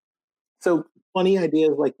 So funny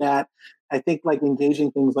ideas like that. I think like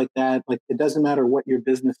engaging things like that, like it doesn't matter what your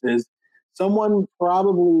business is. Someone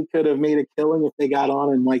probably could have made a killing if they got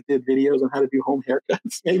on and like did videos on how to do home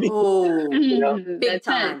haircuts, maybe. Oh, you know? big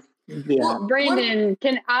time. Yeah. Well, Brandon,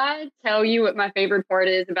 can I tell you what my favorite part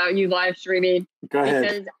is about you live streaming? Go ahead.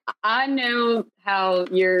 Because I know how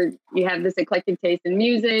you have this eclectic taste in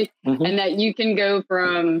music and that you can go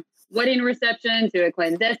from wedding reception to a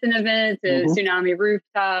clandestine event to Tsunami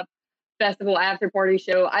Rooftop Festival after party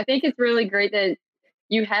show. I think it's really great that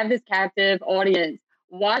you have this captive audience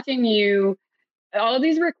watching you. All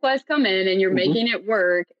these requests come in and you're making it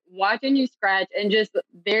work, watching you scratch, and just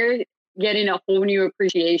they're getting a whole new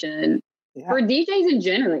appreciation for DJs in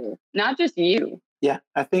general, not just you. Yeah,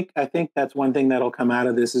 I think that's one thing that'll come out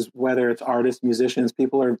of this is whether it's artists, musicians,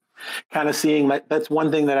 people are kind of seeing like that's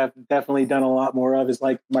one thing that I've definitely done a lot more of is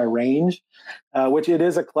like my range, which it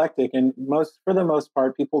is eclectic, and for the most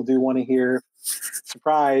part, people do want to hear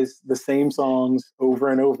the same songs over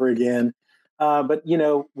and over again. But you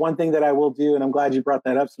know, one thing that I will do, and I'm glad you brought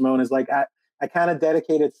that up, Simone, is like I kind of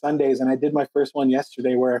dedicated Sundays, and I did my first one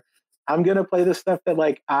yesterday where I'm gonna play the stuff that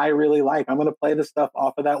like I really like. I'm gonna play the stuff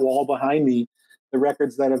off of that wall behind me. The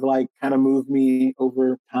records that have like kind of moved me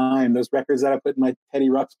over time, those records that I put in my Teddy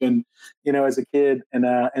Ruxpin, you know, as a kid, and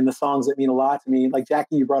the songs that mean a lot to me. Like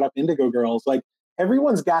Jackie, you brought up Indigo Girls. Like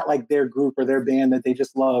everyone's got like their group or their band that they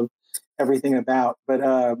just love everything about. But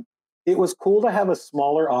it was cool to have a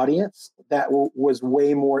smaller audience that was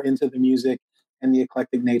way more into the music and the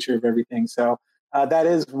eclectic nature of everything. So that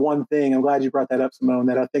is one thing. I'm glad you brought that up, Simone,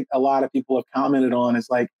 that I think a lot of people have commented on is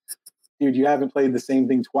like, dude, you haven't played the same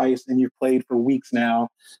thing twice and you've played for weeks now.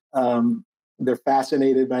 They're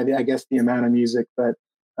fascinated by the amount of music, but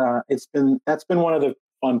that's been one of the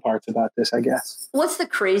fun parts about this, I guess. What's the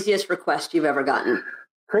craziest request you've ever gotten?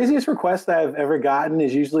 Craziest request I've ever gotten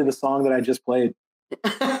is usually the song that I just played.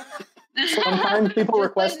 Sometimes people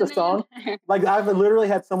request a song. Like I've literally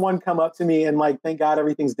had someone come up to me and like, thank God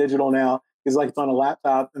everything's digital now. Because like it's on a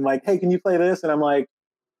laptop and like, hey, can you play this? And I'm like,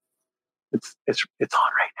 it's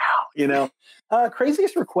on right now, you know.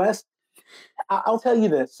 Craziest request. I'll tell you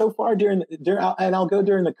this. So far during and I'll go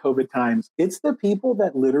during the COVID times. It's the people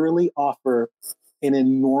that literally offer an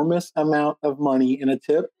enormous amount of money in a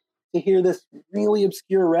tip to hear this really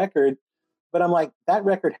obscure record But I'm like, that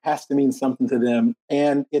record has to mean something to them.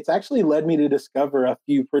 And it's actually led me to discover a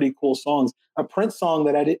few pretty cool songs. A Prince song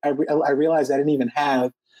that I realized I didn't even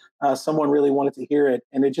have. Someone really wanted to hear it.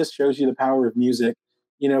 And it just shows you the power of music.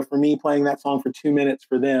 You know, for me, playing that song for 2 minutes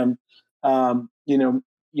for them,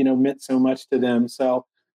 meant so much to them. So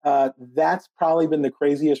that's probably been the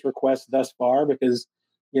craziest request thus far, because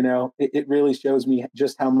it really shows me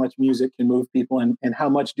just how much music can move people, and how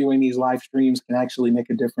much doing these live streams can actually make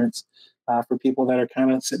a difference for people that are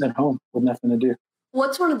kind of sitting at home with nothing to do.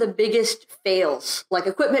 What's one of the biggest fails? Like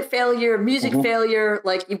equipment failure, music failure,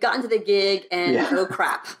 like you've gotten to the gig and oh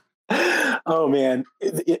crap. Oh man,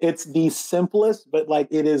 it's the simplest, but like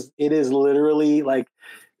it is literally like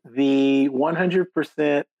the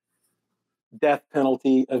 100% death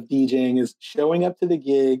penalty of DJing is showing up to the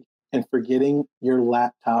gig and forgetting your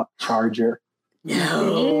laptop charger.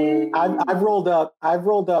 No. I've rolled up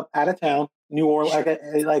out of town. New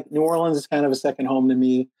Orleans, like New Orleans is kind of a second home to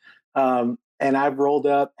me. And I've rolled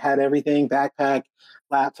up, had everything, backpack,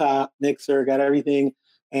 laptop, mixer, got everything.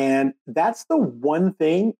 And that's the one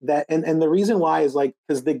thing that, and the reason why is like,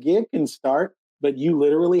 because the gig can start, but you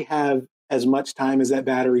literally have as much time as that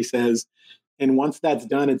battery says. And once that's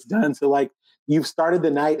done, it's done. So like, you've started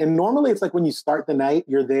the night, and normally it's like when you start the night,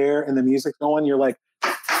 you're there and the music's going, you're like,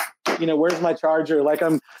 where's my charger? Like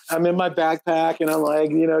I'm in my backpack and I'm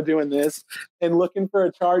like, doing this and looking for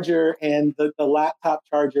a charger, and the laptop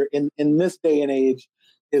charger in this day and age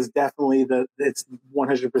is definitely it's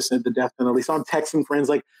 100% the death penalty. So I'm texting friends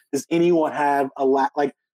like, does anyone have a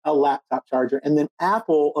laptop charger? And then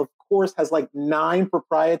Apple, of course, has like 9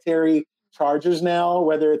 proprietary chargers now,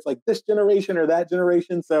 whether it's like this generation or that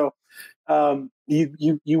generation. So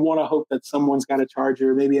you want to hope that someone's got a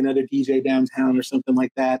charger, maybe another DJ downtown or something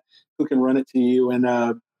like that, who can run it to you. And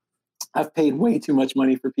I've paid way too much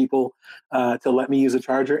money for people to let me use a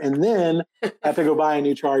charger, and then I have to go buy a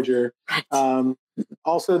new charger.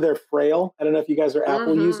 Also, they're frail. I don't know if you guys are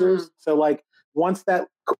Apple users. So like once that,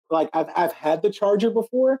 like I've had the charger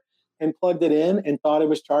before and plugged it in and thought it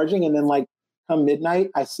was charging, and then like come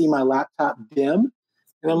midnight, I see my laptop dim,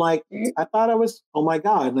 and I'm like, I thought I was, oh my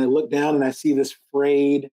God. And I look down and I see this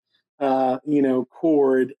frayed,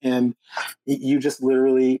 cord, and you just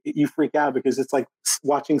literally, you freak out, because it's like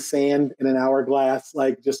watching sand in an hourglass,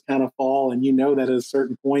 like just kind of fall. And that at a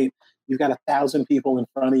certain point, you've got 1,000 people in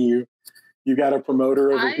front of you. You got a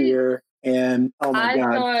promoter over here, and oh my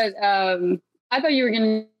God. I thought you were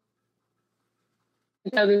going to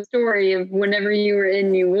tell the story of whenever you were in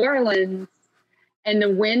New Orleans and the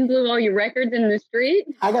wind blew all your records in the street.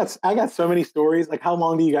 I got so many stories. Like, how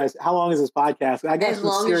long is this podcast? As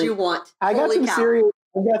long as you want. I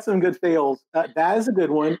got some good fails. That is a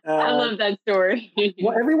good one. I love that story.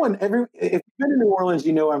 Well, if you've been to New Orleans,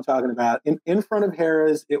 you know what I'm talking about. In front of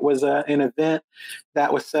Harrah's, it was an event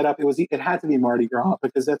that was set up. It had to be Mardi Gras,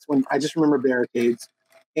 because that's when I just remember barricades.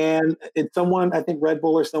 And it's someone, I think Red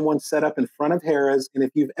Bull or someone, set up in front of Harrah's. And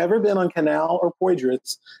if you've ever been on Canal or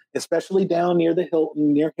Poydras, especially down near the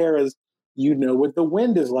Hilton, near Harrah's, you know what the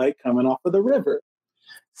wind is like coming off of the river.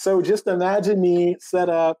 So just imagine me set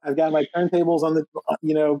up. I've got my turntables on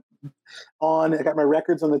I got my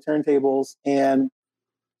records on the turntables, and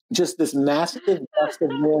just this massive gust of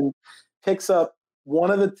wind picks up one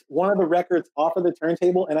of the records off of the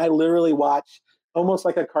turntable, and I literally watch almost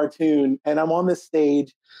like a cartoon. And I'm on this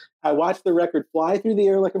stage. I watch the record fly through the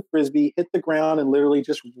air like a frisbee, hit the ground, and literally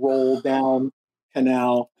just roll down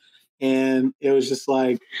Canal. And it was just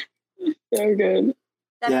like, so good.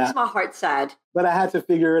 That makes my heart sad. But I had to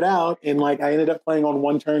figure it out. And like, I ended up playing on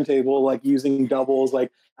one turntable, like using doubles.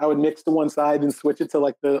 Like I would mix to one side and switch it to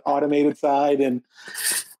like the automated side. And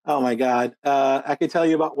oh my God. I could tell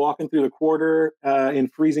you about walking through the quarter in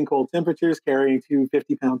freezing cold temperatures, carrying 2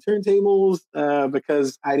 50-pound turntables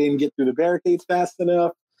because I didn't get through the barricades fast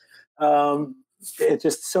enough. It's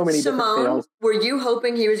just so many different fails. Were you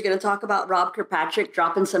hoping he was going to talk about Rob Kirkpatrick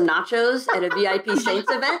dropping some nachos at a VIP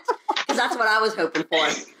Saints event? Because that's what I was hoping for.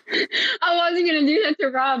 I wasn't going to do that to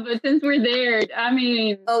Rob, but since we're there, I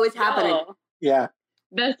mean. Oh, it's happening. Yeah.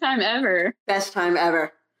 Best time ever. Best time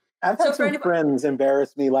ever. I've had some friends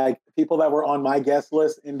embarrass me, like people that were on my guest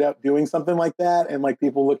list end up doing something like that, and like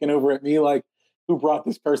people looking over at me like, who brought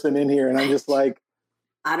this person in here? And I'm just like,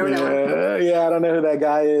 I don't know. Yeah, I don't know who that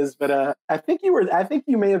guy is, but I think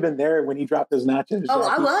you may have been there when he dropped those nachos. Oh,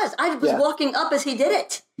 I was walking up as he did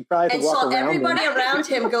it, and saw everybody around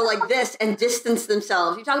him go like this and distance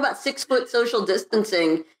themselves. You talk about 6 foot social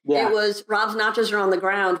distancing. Yeah. It was Rob's nachos are on the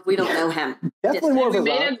ground. We don't know him. Definitely more of we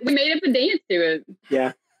made up a dance to it.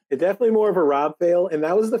 Yeah. definitely more of a Rob fail. And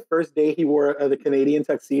that was the first day he wore the Canadian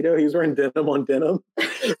tuxedo. He was wearing denim on denim.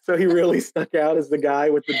 So he really stuck out as the guy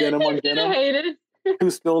with the denim on I denim hate it.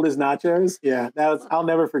 who spilled his nachos. Yeah, I'll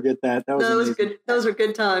never forget that. That was amazing. good. Those are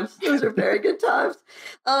good times. Those are very good times.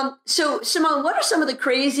 So Simone, what are some of the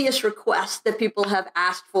craziest requests that people have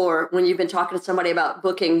asked for when you've been talking to somebody about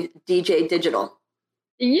booking DJ Digital?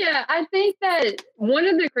 Yeah, I think that one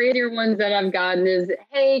of the crazier ones that I've gotten is,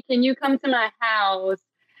 hey, can you come to my house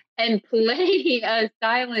and play a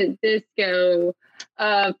silent disco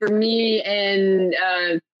for me and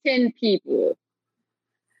 10 people?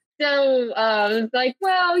 So it's like,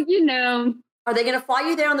 well, Are they going to fly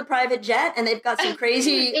you there on the private jet and they've got some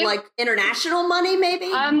crazy like international money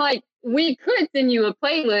maybe? I'm like, we could send you a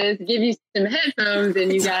playlist, give you some headphones,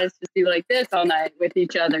 and you guys just be like this all night with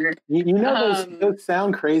each other. Those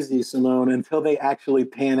sound crazy, Simone, until they actually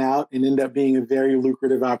pan out and end up being a very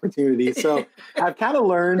lucrative opportunity. So I've kind of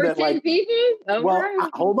learned that, 10 like, people?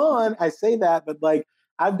 hold on, I say that, but like,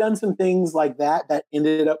 I've done some things like that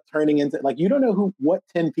ended up turning into, like, you don't know what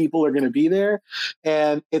 10 people are going to be there.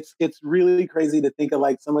 And it's really crazy to think of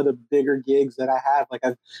like some of the bigger gigs that I have. Like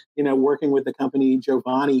I've, working with the company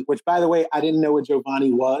Giovanni, which, by the way, I didn't know what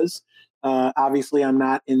Giovanni was. Obviously I'm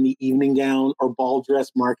not in the evening gown or ball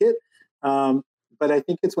dress market. But I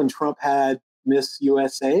think it's when Trump had Miss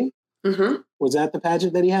USA. Mm-hmm. Was that the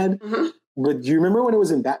pageant that he had? Mm-hmm. But do you remember when it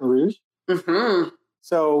was in Baton Rouge? Mm-hmm.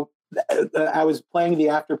 So I was playing the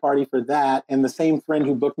after party for that, and the same friend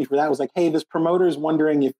who booked me for that was like, hey, this promoter is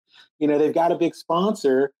wondering if, they've got a big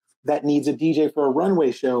sponsor that needs a DJ for a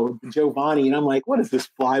runway show, Giovanni. And I'm like, what is this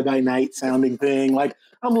fly-by-night sounding thing? Like,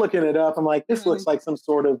 I'm looking it up. I'm like, this looks like some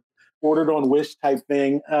sort of ordered on Wish type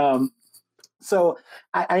thing. So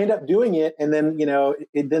I ended up doing it. And then,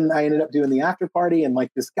 then I ended up doing the after party, and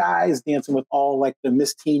like this guy is dancing with all like the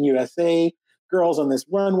Miss Teen USA girls on this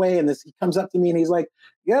runway. And he comes up to me and he's like,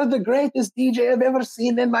 you're the greatest DJ I've ever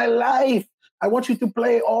seen in my life. I want you to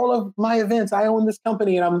play all of my events. I own this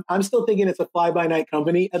company. And I'm still thinking it's a fly-by-night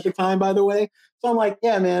company at the time, by the way. So I'm like,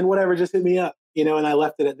 yeah, man, whatever, just hit me up. And I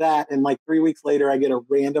left it at that. And like 3 weeks later, I get a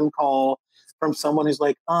random call from someone who's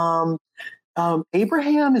like,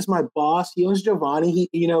 Abraham is my boss. He owns Giovanni.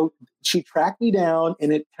 She tracked me down,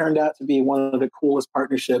 and it turned out to be one of the coolest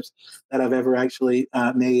partnerships that I've ever actually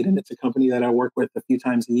made. And it's a company that I work with a few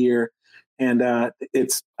times a year. And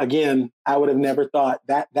it's, again, I would have never thought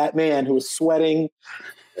that man who was sweating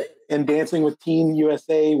and dancing with Team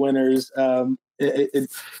USA winners,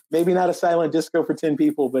 maybe not a silent disco for 10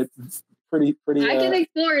 people, but pretty. I can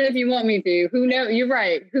explore it if you want me to. Who knows? You're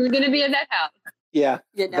right. Who's going to be in that house? Yeah.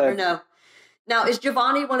 You never know. Now, is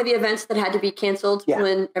Giovanni one of the events that had to be canceled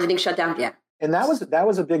when everything shut down? Yeah. And that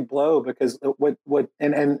was a big blow, because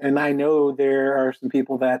and I know there are some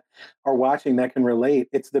people that are watching that can relate.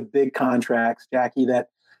 It's the big contracts, Jackie, that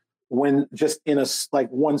when just in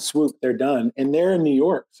one swoop, they're done, and they're in New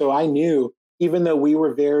York. So I knew, even though we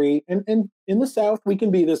were very, and in the South, we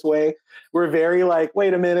can be this way. We're very like,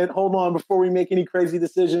 wait a minute, hold on, before we make any crazy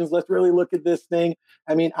decisions, let's really look at this thing.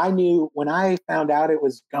 I mean, I knew when I found out it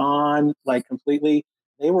was gone, like completely,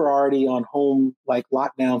 they were already on home, like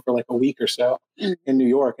lockdown for like a week or so in New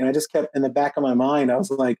York. And I just kept in the back of my mind, I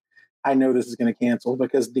was like, I know this is going to cancel,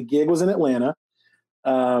 because the gig was in Atlanta,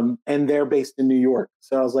 and they're based in New York.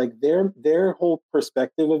 So I was like, their whole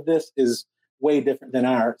perspective of this is way different than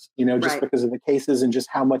ours, just because of the cases and just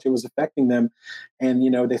how much it was affecting them. And,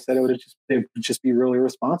 they said it would just be really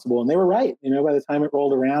responsible. And they were right. By the time it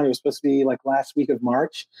rolled around, it was supposed to be like last week of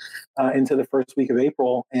March into the first week of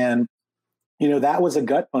April. And, that was a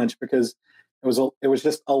gut punch, because it was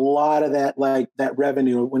just a lot of that, like that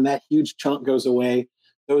revenue. When that huge chunk goes away,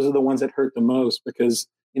 those are the ones that hurt the most, because,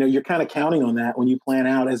 you're kind of counting on that when you plan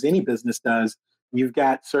out, as any business does. You've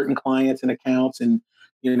got certain clients and accounts, and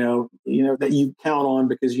that you count on,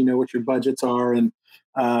 because you know what your budgets are. And,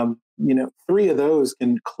 3 of those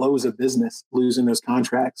can close a business, losing those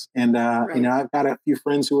contracts. And, I've got a few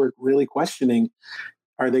friends who are really questioning,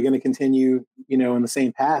 are they going to continue, in the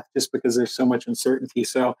same path, just because there's so much uncertainty.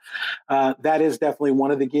 So that is definitely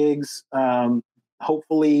one of the gigs.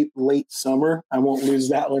 Hopefully late summer. I won't lose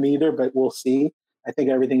that one either, but we'll see. I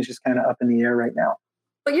think everything's just kind of up in the air right now.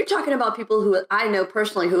 But you're talking about people who I know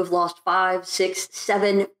personally who have lost 5, 6,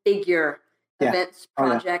 7-figure events,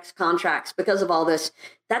 projects, contracts because of all this.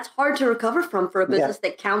 That's hard to recover from for a business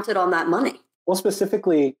that counted on that money. Well,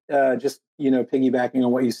 specifically, just, piggybacking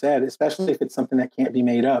on what you said, especially if it's something that can't be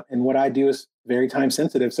made up. And what I do is very time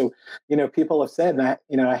sensitive. So, people have said that,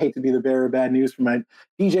 I hate to be the bearer of bad news for my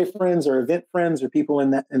DJ friends or event friends or people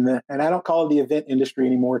and I don't call it the event industry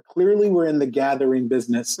anymore. Clearly we're in the gathering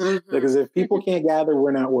business, because if people can't gather,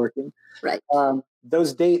 we're not working. Right.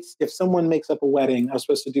 Those dates, if someone makes up a wedding, I was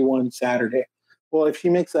supposed to do one Saturday. Well, if she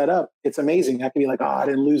makes that up, it's amazing. I could be like, I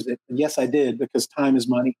didn't lose it. And yes, I did, because time is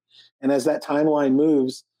money. And as that timeline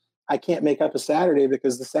moves, I can't make up a Saturday,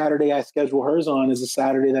 because the Saturday I schedule hers on is a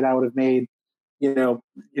Saturday that I would have made,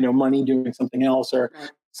 money doing something else, or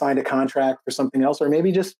signed a contract for something else, or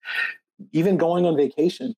maybe just even going on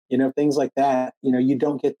vacation, things like that. You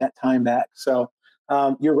don't get that time back. So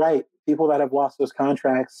you're right. People that have lost those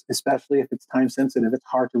contracts, especially if it's time sensitive, it's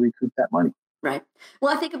hard to recoup that money. Right.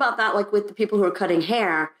 Well, I think about that like with the people who are cutting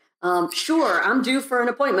hair. Sure, I'm due for an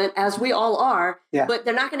appointment, as we all are, but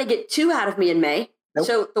they're not going to get two out of me in May. Nope.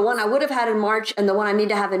 So the one I would have had in March and the one I need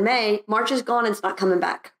to have in May, March is gone and it's not coming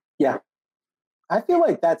back. Yeah. I feel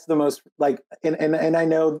like that's the most and I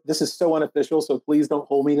know this is so unofficial, so please don't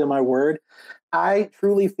hold me to my word. I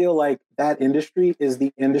truly feel like that industry is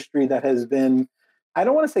the industry that has been, I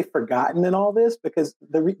don't want to say forgotten in all this, because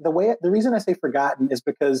the reason I say forgotten is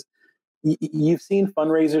because you've seen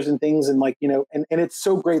fundraisers and things, and and it's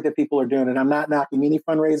so great that people are doing it. I'm not knocking any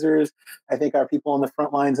fundraisers. I think our people on the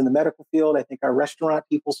front lines in the medical field, I think our restaurant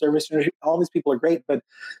people, service industry, all these people are great. But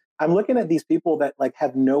I'm looking at these people that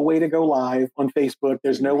have no way to go live on Facebook.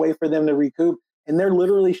 There's no way for them to recoup, and they're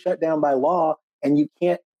literally shut down by law, and you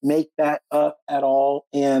can't make that up at all.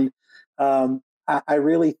 And I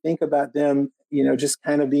really think about them, just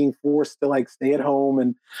kind of being forced to stay at home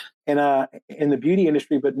and in the beauty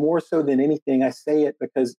industry. But more so than anything, I say it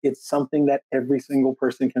because it's something that every single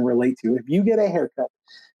person can relate to. If you get a haircut,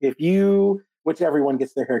 which everyone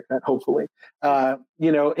gets their haircut, hopefully, and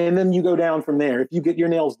then you go down from there. If you get your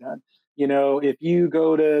nails done, if you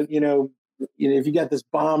go to, if you got this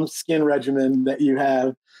bomb skin regimen that you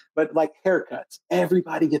have, but haircuts,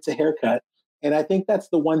 everybody gets a haircut. And I think that's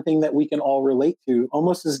the one thing that we can all relate to,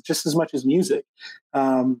 almost just as much as music.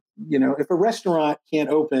 If a restaurant can't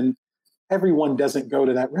open, everyone doesn't go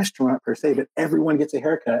to that restaurant per se, but everyone gets a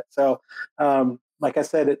haircut. So, like I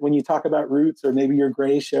said, when you talk about roots or maybe your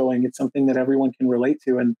gray showing, it's something that everyone can relate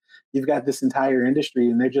to. And you've got this entire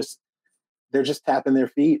industry, and they're just tapping their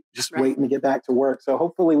feet, just waiting to get back to work. So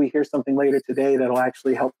hopefully we hear something later today that'll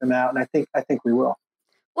actually help them out. And I think we will.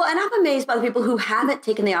 Well, and I'm amazed by the people who haven't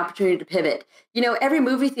taken the opportunity to pivot. Every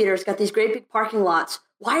movie theater's got these great big parking lots.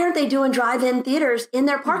 Why aren't they doing drive-in theaters in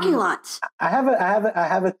their parking lots? I have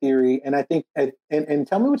a theory, and I think, and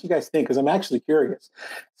tell me what you guys think, because I'm actually curious.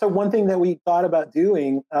 So one thing that we thought about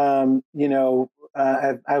doing, I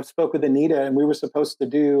spoke with Anita, and we were supposed to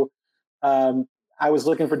do. I was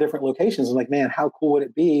looking for different locations. I'm like, man, how cool would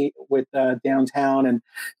it be with downtown and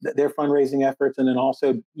their fundraising efforts, and then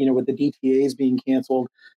also, with the DTAs being canceled.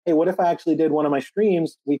 Hey, what if I actually did one of my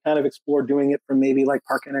streams? We kind of explored doing it from maybe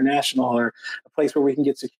Park International, or a place where we can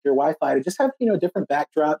get secure Wi-Fi, to just have a different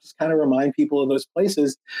backdrop, just kind of remind people of those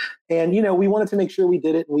places. And we wanted to make sure we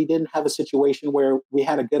did it, and we didn't have a situation where we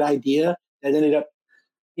had a good idea that ended up,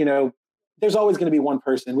 there's always going to be one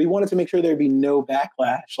person. We wanted to make sure there'd be no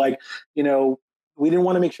backlash. We didn't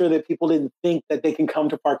want to make sure that people didn't think that they can come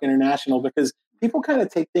to Park International, because people kind of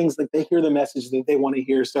take things they hear the message that they want to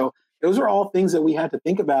hear. So those are all things that we had to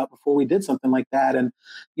think about before we did something like that. And,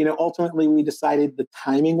 ultimately we decided the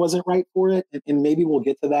timing wasn't right for it. And maybe we'll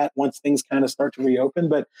get to that once things kind of start to reopen.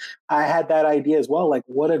 But I had that idea as well.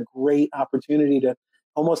 What a great opportunity to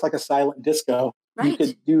almost like a silent disco. Right. You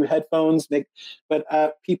could do headphones, but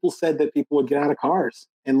people said that people would get out of cars.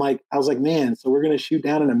 And I was like, man, so we're going to shoot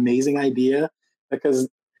down an amazing idea.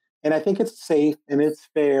 And I think it's safe and it's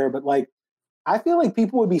fair, but I feel like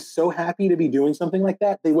people would be so happy to be doing something like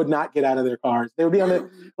that, they would not get out of their cars. They would be on the,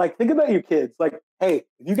 think about your kids. Hey,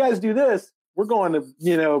 if you guys do this, we're going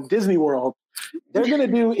to, Disney World. They're going to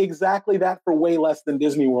do exactly that for way less than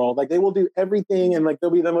Disney World. They will do everything, and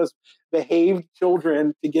they'll be the most behaved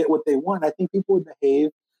children to get what they want. I think people would behave,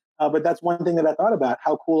 but that's one thing that I thought about.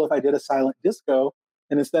 How cool if I did a silent disco,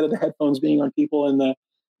 and instead of the headphones being on people in the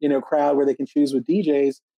crowd where they can choose with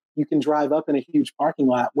DJs, you can drive up in a huge parking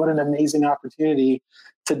lot. What an amazing opportunity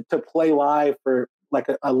to play live for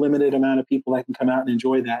a limited amount of people that can come out and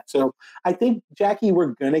enjoy that. So I think, Jackie, we're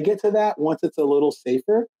going to get to that once it's a little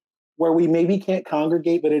safer, where we maybe can't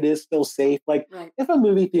congregate, but it is still safe. If a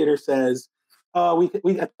movie theater says, we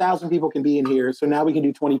 1,000 people can be in here, so now we can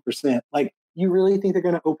do 20%. You really think they're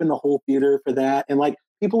going to open the whole theater for that? And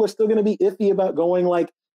people are still going to be iffy about going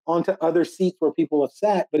onto other seats where people have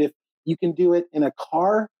sat. But if you can do it in a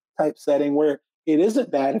car type setting where it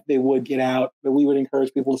isn't bad if they would get out, but we would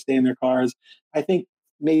encourage people to stay in their cars. I think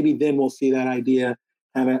maybe then we'll see that idea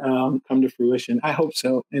kind of come to fruition. I hope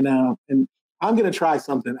so. And I'm going to try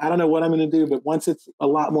something. I don't know what I'm going to do, but once it's a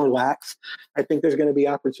lot more lax, I think there's going to be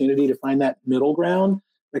opportunity to find that middle ground,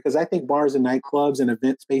 because I think bars and nightclubs and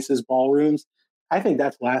event spaces, ballrooms, I think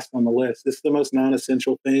that's last on the list. It's the most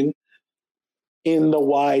non-essential thing in the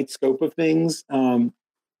wide scope of things.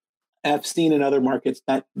 I've seen in other markets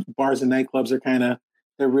that bars and nightclubs are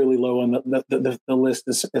they're really low on the list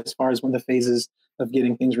as far as when the phases of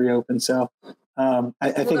getting things reopened. So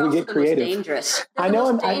I think we get creative. Dangerous. I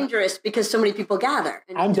know it's dangerous because so many people gather.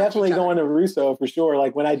 I'm definitely going to Russo for sure.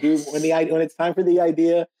 Like when it's time for the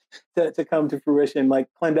idea to come to fruition, like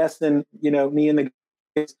clandestine, me and the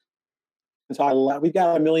guys talk a lot. We've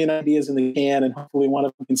got a million ideas in the can, and hopefully one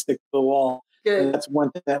of them can stick to the wall. Good. And that's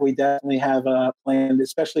one thing that we definitely have planned,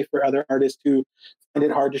 especially for other artists who find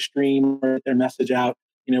it hard to stream or get their message out.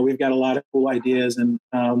 We've got a lot of cool ideas, and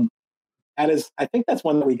I think that's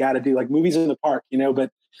one that we got to do, like movies in the park,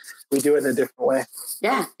 but we do it in a different way.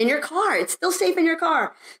 Yeah, in your car. It's still safe in your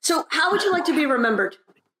car. So how would you like to be remembered?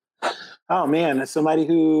 Oh, man, as somebody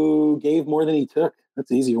who gave more than he took.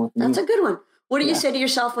 That's an easy one for me. That's a good one. What do you say to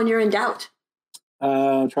yourself when you're in doubt?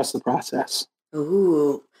 Trust the process.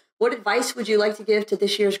 Ooh. What advice would you like to give to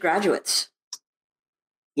this year's graduates?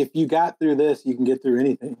 If you got through this, you can get through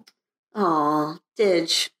anything. Aw,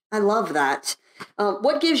 Didge. I love that.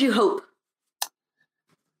 What gives you hope?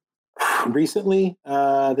 Recently,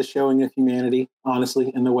 the showing of humanity,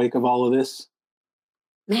 honestly, in the wake of all of this.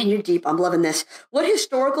 Man, you're deep. I'm loving this. What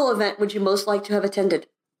historical event would you most like to have attended?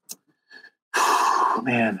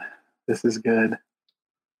 Man, this is good.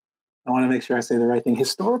 I want to make sure I say the right thing.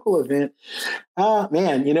 Historical event.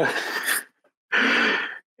 Man,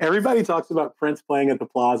 everybody talks about Prince playing at the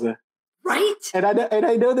Plaza. Right. And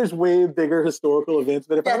I know there's way bigger historical events,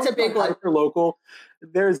 but if that's a big one. Hyper local,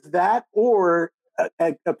 there's that, or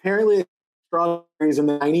apparently strawberries in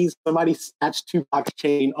the 90s, somebody snatched Tupac's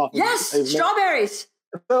chain off. Yes, of strawberries.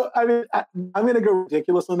 So I mean, I'm going to go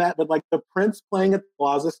ridiculous on that, but like the Prince playing at the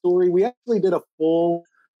Plaza story, we actually did a full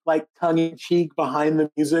like tongue-in-cheek behind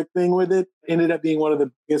the music thing with it. Ended up being one of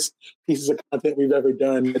the biggest pieces of content we've ever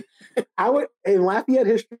done. In Lafayette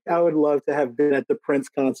history, I would love to have been at the Prince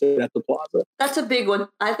concert at the Plaza. That's a big one.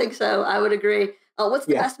 I think so. I would agree. What's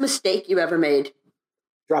the best mistake you ever made?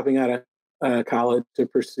 Dropping out of college to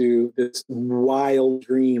pursue this wild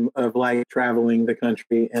dream of like traveling the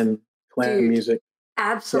country and playing music.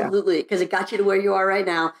 Absolutely, because it got you to where you are right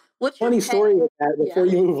now. What's your funny story with that before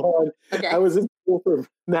you move on? Okay. I was in school for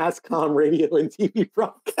mass comm radio and TV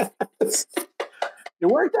broadcasts. It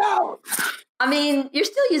worked out. I mean, you're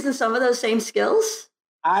still using some of those same skills.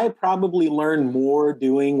 I probably learned more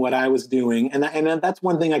doing what I was doing. And that's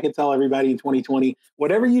one thing I could tell everybody in 2020.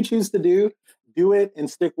 Whatever you choose to do it and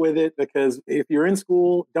stick with it. Because if you're in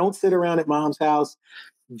school, don't sit around at mom's house.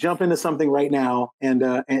 Jump into something right now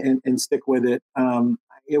and stick with it.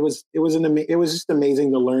 It was just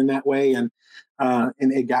amazing to learn that way, and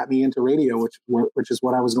it got me into radio, which is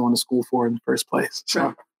what I was going to school for in the first place.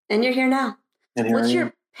 So, and you're here now. And here What's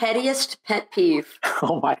your pettiest pet peeve?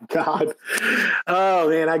 Oh my God! Oh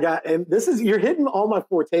man, you're hitting all my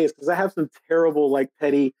fortes because I have some terrible like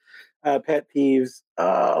petty pet peeves.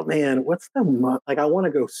 Oh man, what's I want to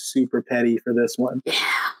go super petty for this one.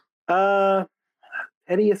 Yeah.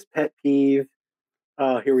 Pettiest pet peeve.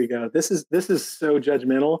 Oh, here we go. This is so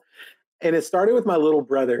judgmental. And it started with my little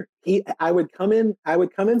brother. I would come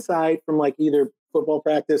inside from like either football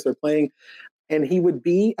practice or playing, and he would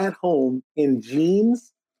be at home in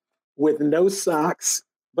jeans with no socks,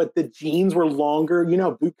 but the jeans were longer.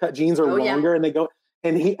 Bootcut jeans are longer, and they go.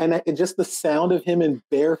 And just the sound of him in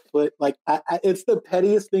barefoot, like it's the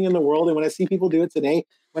pettiest thing in the world. And when I see people do it today,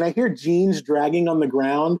 when I hear jeans dragging on the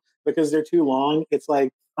ground because they're too long, it's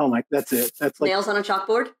like, oh my, that's it. That's like nails on a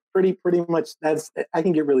chalkboard. Pretty much. I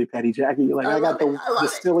can get really petty, Jackie. Like I got the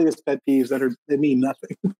silliest pet peeves that mean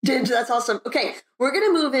nothing. Dude, that's awesome. Okay, we're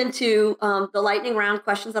gonna move into the lightning round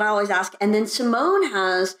questions that I always ask, and then Simone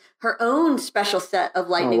has her own special set of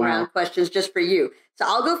lightning round questions just for you. So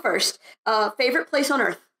I'll go first. Favorite place on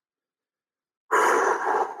earth?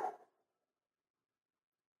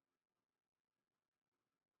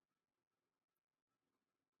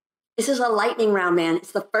 This is a lightning round, man.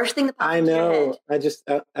 It's the first thing that pops into your head. I just,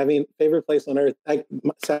 favorite place on earth,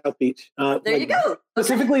 South Beach. There you go.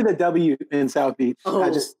 Specifically the W in South Beach. Oh, I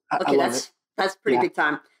love it. That's pretty big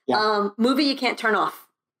time. Yeah. Movie you can't turn off?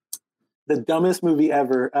 The dumbest movie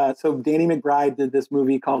ever. So Danny McBride did this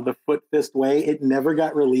movie called The Foot Fist Way. It never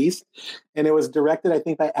got released, and it was directed, I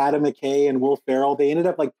think, by Adam McKay and Will Ferrell. They ended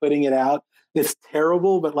up like putting it out. It's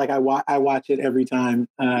terrible, but like I watch it every time,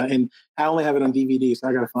 and I only have it on DVD, so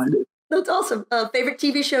I gotta find it. That's awesome. Favorite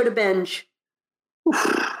TV show to binge?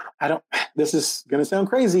 This is gonna sound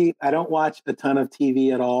crazy. I don't watch a ton of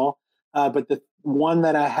TV at all, but the one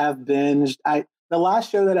that I have binged, the last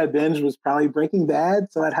show that I binged was probably Breaking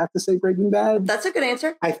Bad, so I'd have to say Breaking Bad. That's a good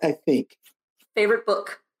answer. I think. Favorite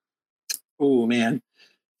book? Oh, man.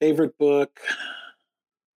 Favorite book?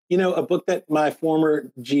 A book that my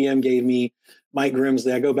former GM gave me, Mike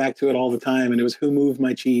Grimsley. I go back to it all the time, and it was Who Moved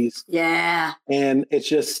My Cheese? Yeah. And it's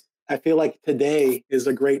just, I feel like today is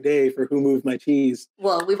a great day for Who Moved My Cheese.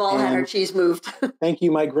 Well, we've all had our cheese moved. Thank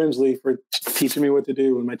you, Mike Grimsley, for teaching me what to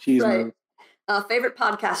do when my cheese moved. Favorite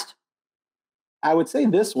podcast? I would say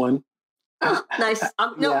this one. Oh, nice.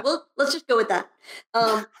 Let's just go with that.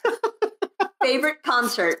 Favorite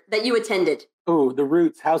concert that you attended? Oh, The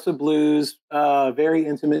Roots, House of Blues, very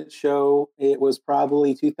intimate show. It was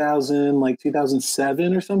probably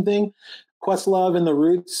 2007 or something. Questlove and The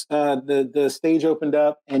Roots, the stage opened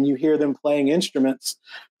up and you hear them playing instruments,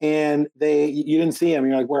 and you didn't see them.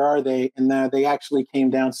 You're like, where are they? And they actually came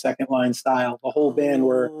down second line style. The whole band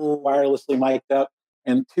were wirelessly mic'd up,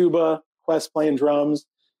 and tuba, Quest playing drums.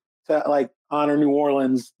 To like honor New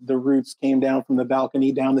Orleans, The Roots came down from the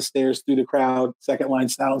balcony, down the stairs, through the crowd, second line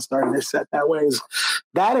style, and started their set that way.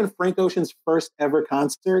 That and Frank Ocean's first ever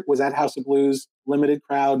concert was at House of Blues, limited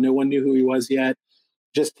crowd. No one knew who he was yet.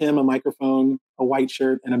 Just him, a microphone, a white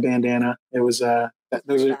shirt, and a bandana. It was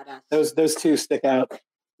those two stick out.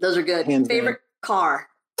 Those are good. Favorite car?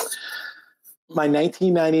 My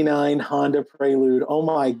 1999 Honda Prelude. Oh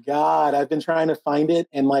my God. I've been trying to find it,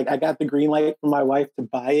 and like I got the green light from my wife to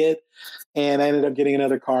buy it, and I ended up getting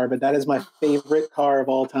another car, but that is my favorite car of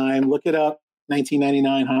all time. Look it up.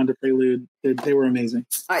 1999 Honda Prelude. They were amazing.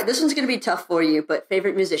 All right. This one's going to be tough for you, but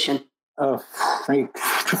favorite musician? Oh, Frank.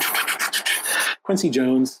 Quincy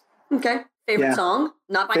Jones. Okay. Favorite song?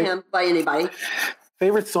 Not by him, by anybody.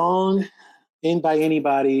 Favorite song? By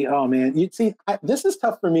anybody. Oh man, you see, this is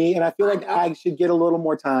tough for me, and I feel like I should get a little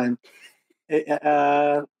more time.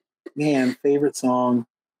 Man, favorite song.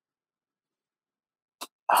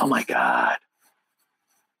 Oh my God,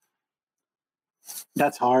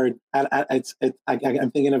 that's hard. I'm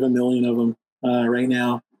thinking of a million of them right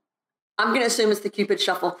now. I'm going to assume it's the Cupid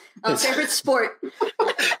Shuffle. Favorite sport?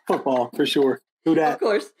 Football, for sure. Who dat? Of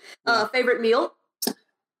course. Favorite meal?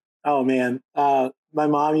 Oh man. My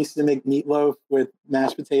mom used to make meatloaf with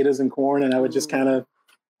mashed potatoes and corn, and I would just I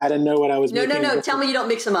didn't know what I was making. No. Tell me you don't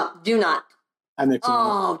mix them up. Do not. I mix them up.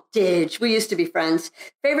 Oh, Didge. We used to be friends.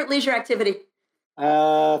 Favorite leisure activity?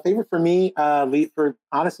 Favorite for me, for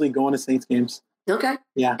honestly going to Saints games. Okay.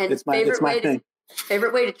 Yeah, and it's my thing.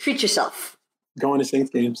 Favorite way to treat yourself? Going to Saints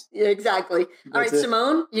games. Yeah, exactly. All right,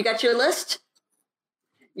 Simone, you got your list?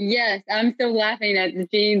 Yes, I'm still laughing at the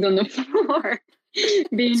jeans on the floor.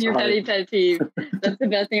 Being your petty pet peeve. That's the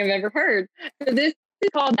best thing I've ever heard. So this is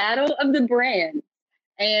called Battle of the Brands.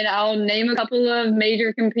 And I'll name a couple of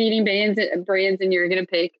major competing brands, and you're going to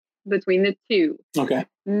pick between the two. Okay.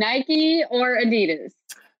 Nike or Adidas?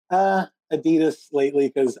 Adidas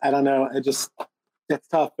lately, because I don't know. It's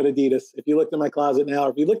tough, but Adidas. If you looked at my closet now, or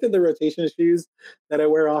if you looked at the rotation shoes that I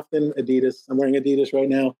wear often, Adidas. I'm wearing Adidas right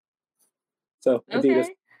now. So Adidas,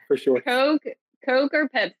 for sure. Coke or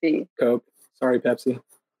Pepsi? Coke. Sorry, Pepsi.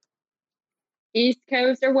 East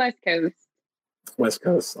Coast or West Coast? West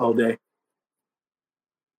Coast all day.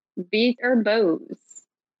 Beats or Bose?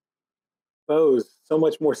 Bose. So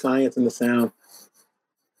much more science in the sound.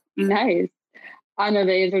 Nice. I know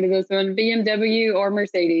the answer to this one. BMW or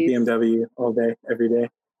Mercedes? BMW all day, every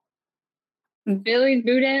day. Billy's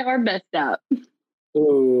Boudin or Best Stop?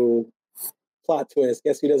 Ooh, plot twist.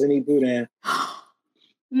 Guess who doesn't eat Boudin?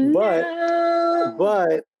 But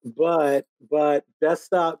Best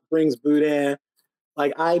Stop brings Boudin.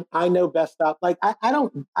 Like I know Best Stop. Like I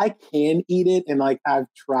can eat it, and like I've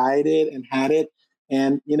tried it and had it,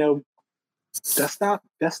 and Best Stop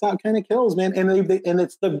kind of kills, man. And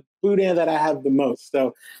it's the Boudin that I have the most.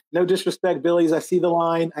 So no disrespect, Billy's. I see the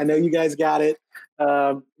line. I know you guys got it.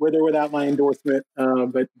 With or without my endorsement,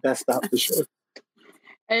 but Best Stop for sure.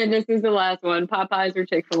 And this is the last one. Popeyes or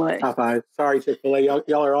Chick-fil-A? Popeyes. Sorry, Chick-fil-A.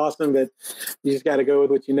 Y'all are awesome, but you just got to go with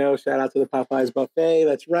what you know. Shout out to the Popeyes buffet.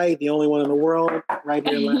 That's right. The only one in the world right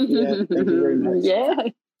here in Lafayette. Thank you very much. Yeah.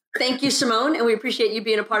 Thank you, Simone, and we appreciate you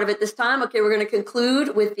being a part of it this time. Okay, we're going to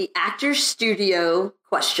conclude with the Actors Studio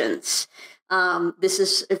questions. This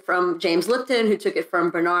is from James Lipton, who took it from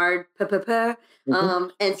Bernard Pepper.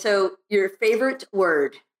 And so your favorite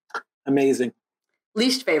word? Amazing.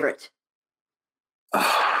 Least favorite?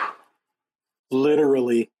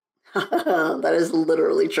 Literally. That is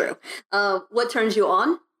literally true. What turns you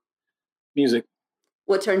on? Music.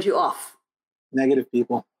 What turns you off? Negative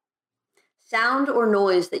people. Sound or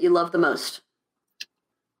noise that you love the most?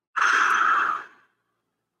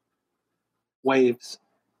 Waves.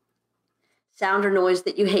 Sound or noise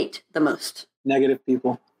that you hate the most? Negative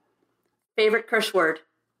people. Favorite curse word?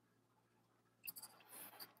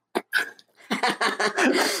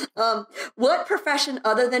 What profession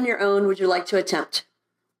other than your own would you like to attempt?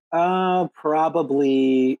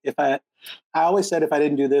 Probably I always said if I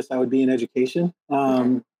didn't do this, I would be in education.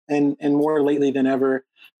 And more lately than ever,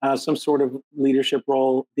 some sort of leadership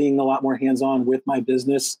role, being a lot more hands-on with my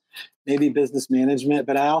business, maybe business management.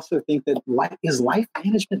 But I also think that life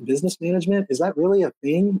management, business management, is that really a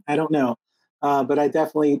thing? I don't know. But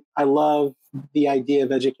I love the idea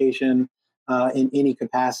of education in any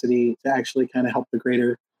capacity to actually kind of help the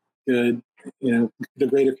greater good, the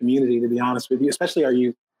greater community, to be honest with you, especially our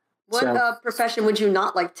youth. What profession would you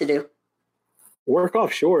not like to do? Work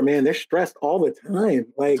offshore, man. They're stressed all the time.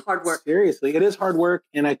 Like, it's hard work. Seriously, it is hard work.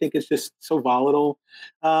 And I think it's just so volatile.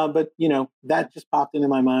 But, that just popped into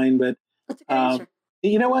my mind. But that's a good answer.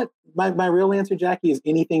 You know what? My real answer, Jackie, is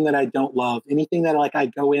anything that I don't love, anything that I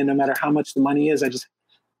go in, no matter how much the money is, I just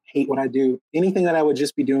hate what I do. Anything that I would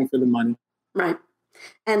just be doing for the money. Right.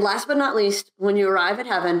 And last but not least, when you arrive at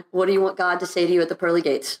heaven, what do you want God to say to you at the pearly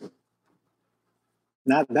gates?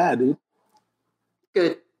 Not bad, dude.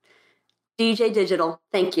 Good. DJ Digital,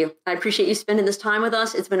 thank you. I appreciate you spending this time with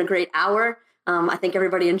us. It's been a great hour. I think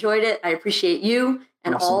everybody enjoyed it. I appreciate you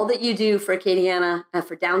and all that you do for Acadiana,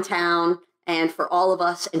 for downtown, and for all of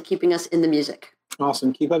us, and keeping us in the music.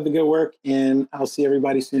 Awesome. Keep up the good work, and I'll see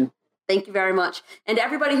everybody soon. Thank you very much. And to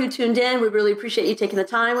everybody who tuned in, we really appreciate you taking the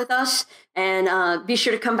time with us. And be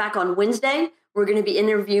sure to come back on Wednesday. We're going to be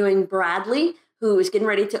interviewing Bradley, who is getting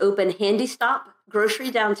ready to open Handy Stop Grocery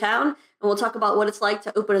downtown. And we'll talk about what it's like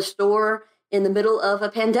to open a store in the middle of a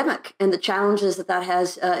pandemic and the challenges that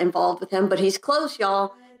has involved with him. But he's close,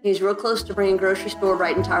 y'all. He's real close to bringing a grocery store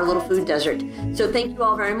right into our little food desert. So thank you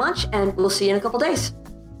all very much, and we'll see you in a couple days.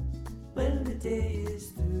 When the day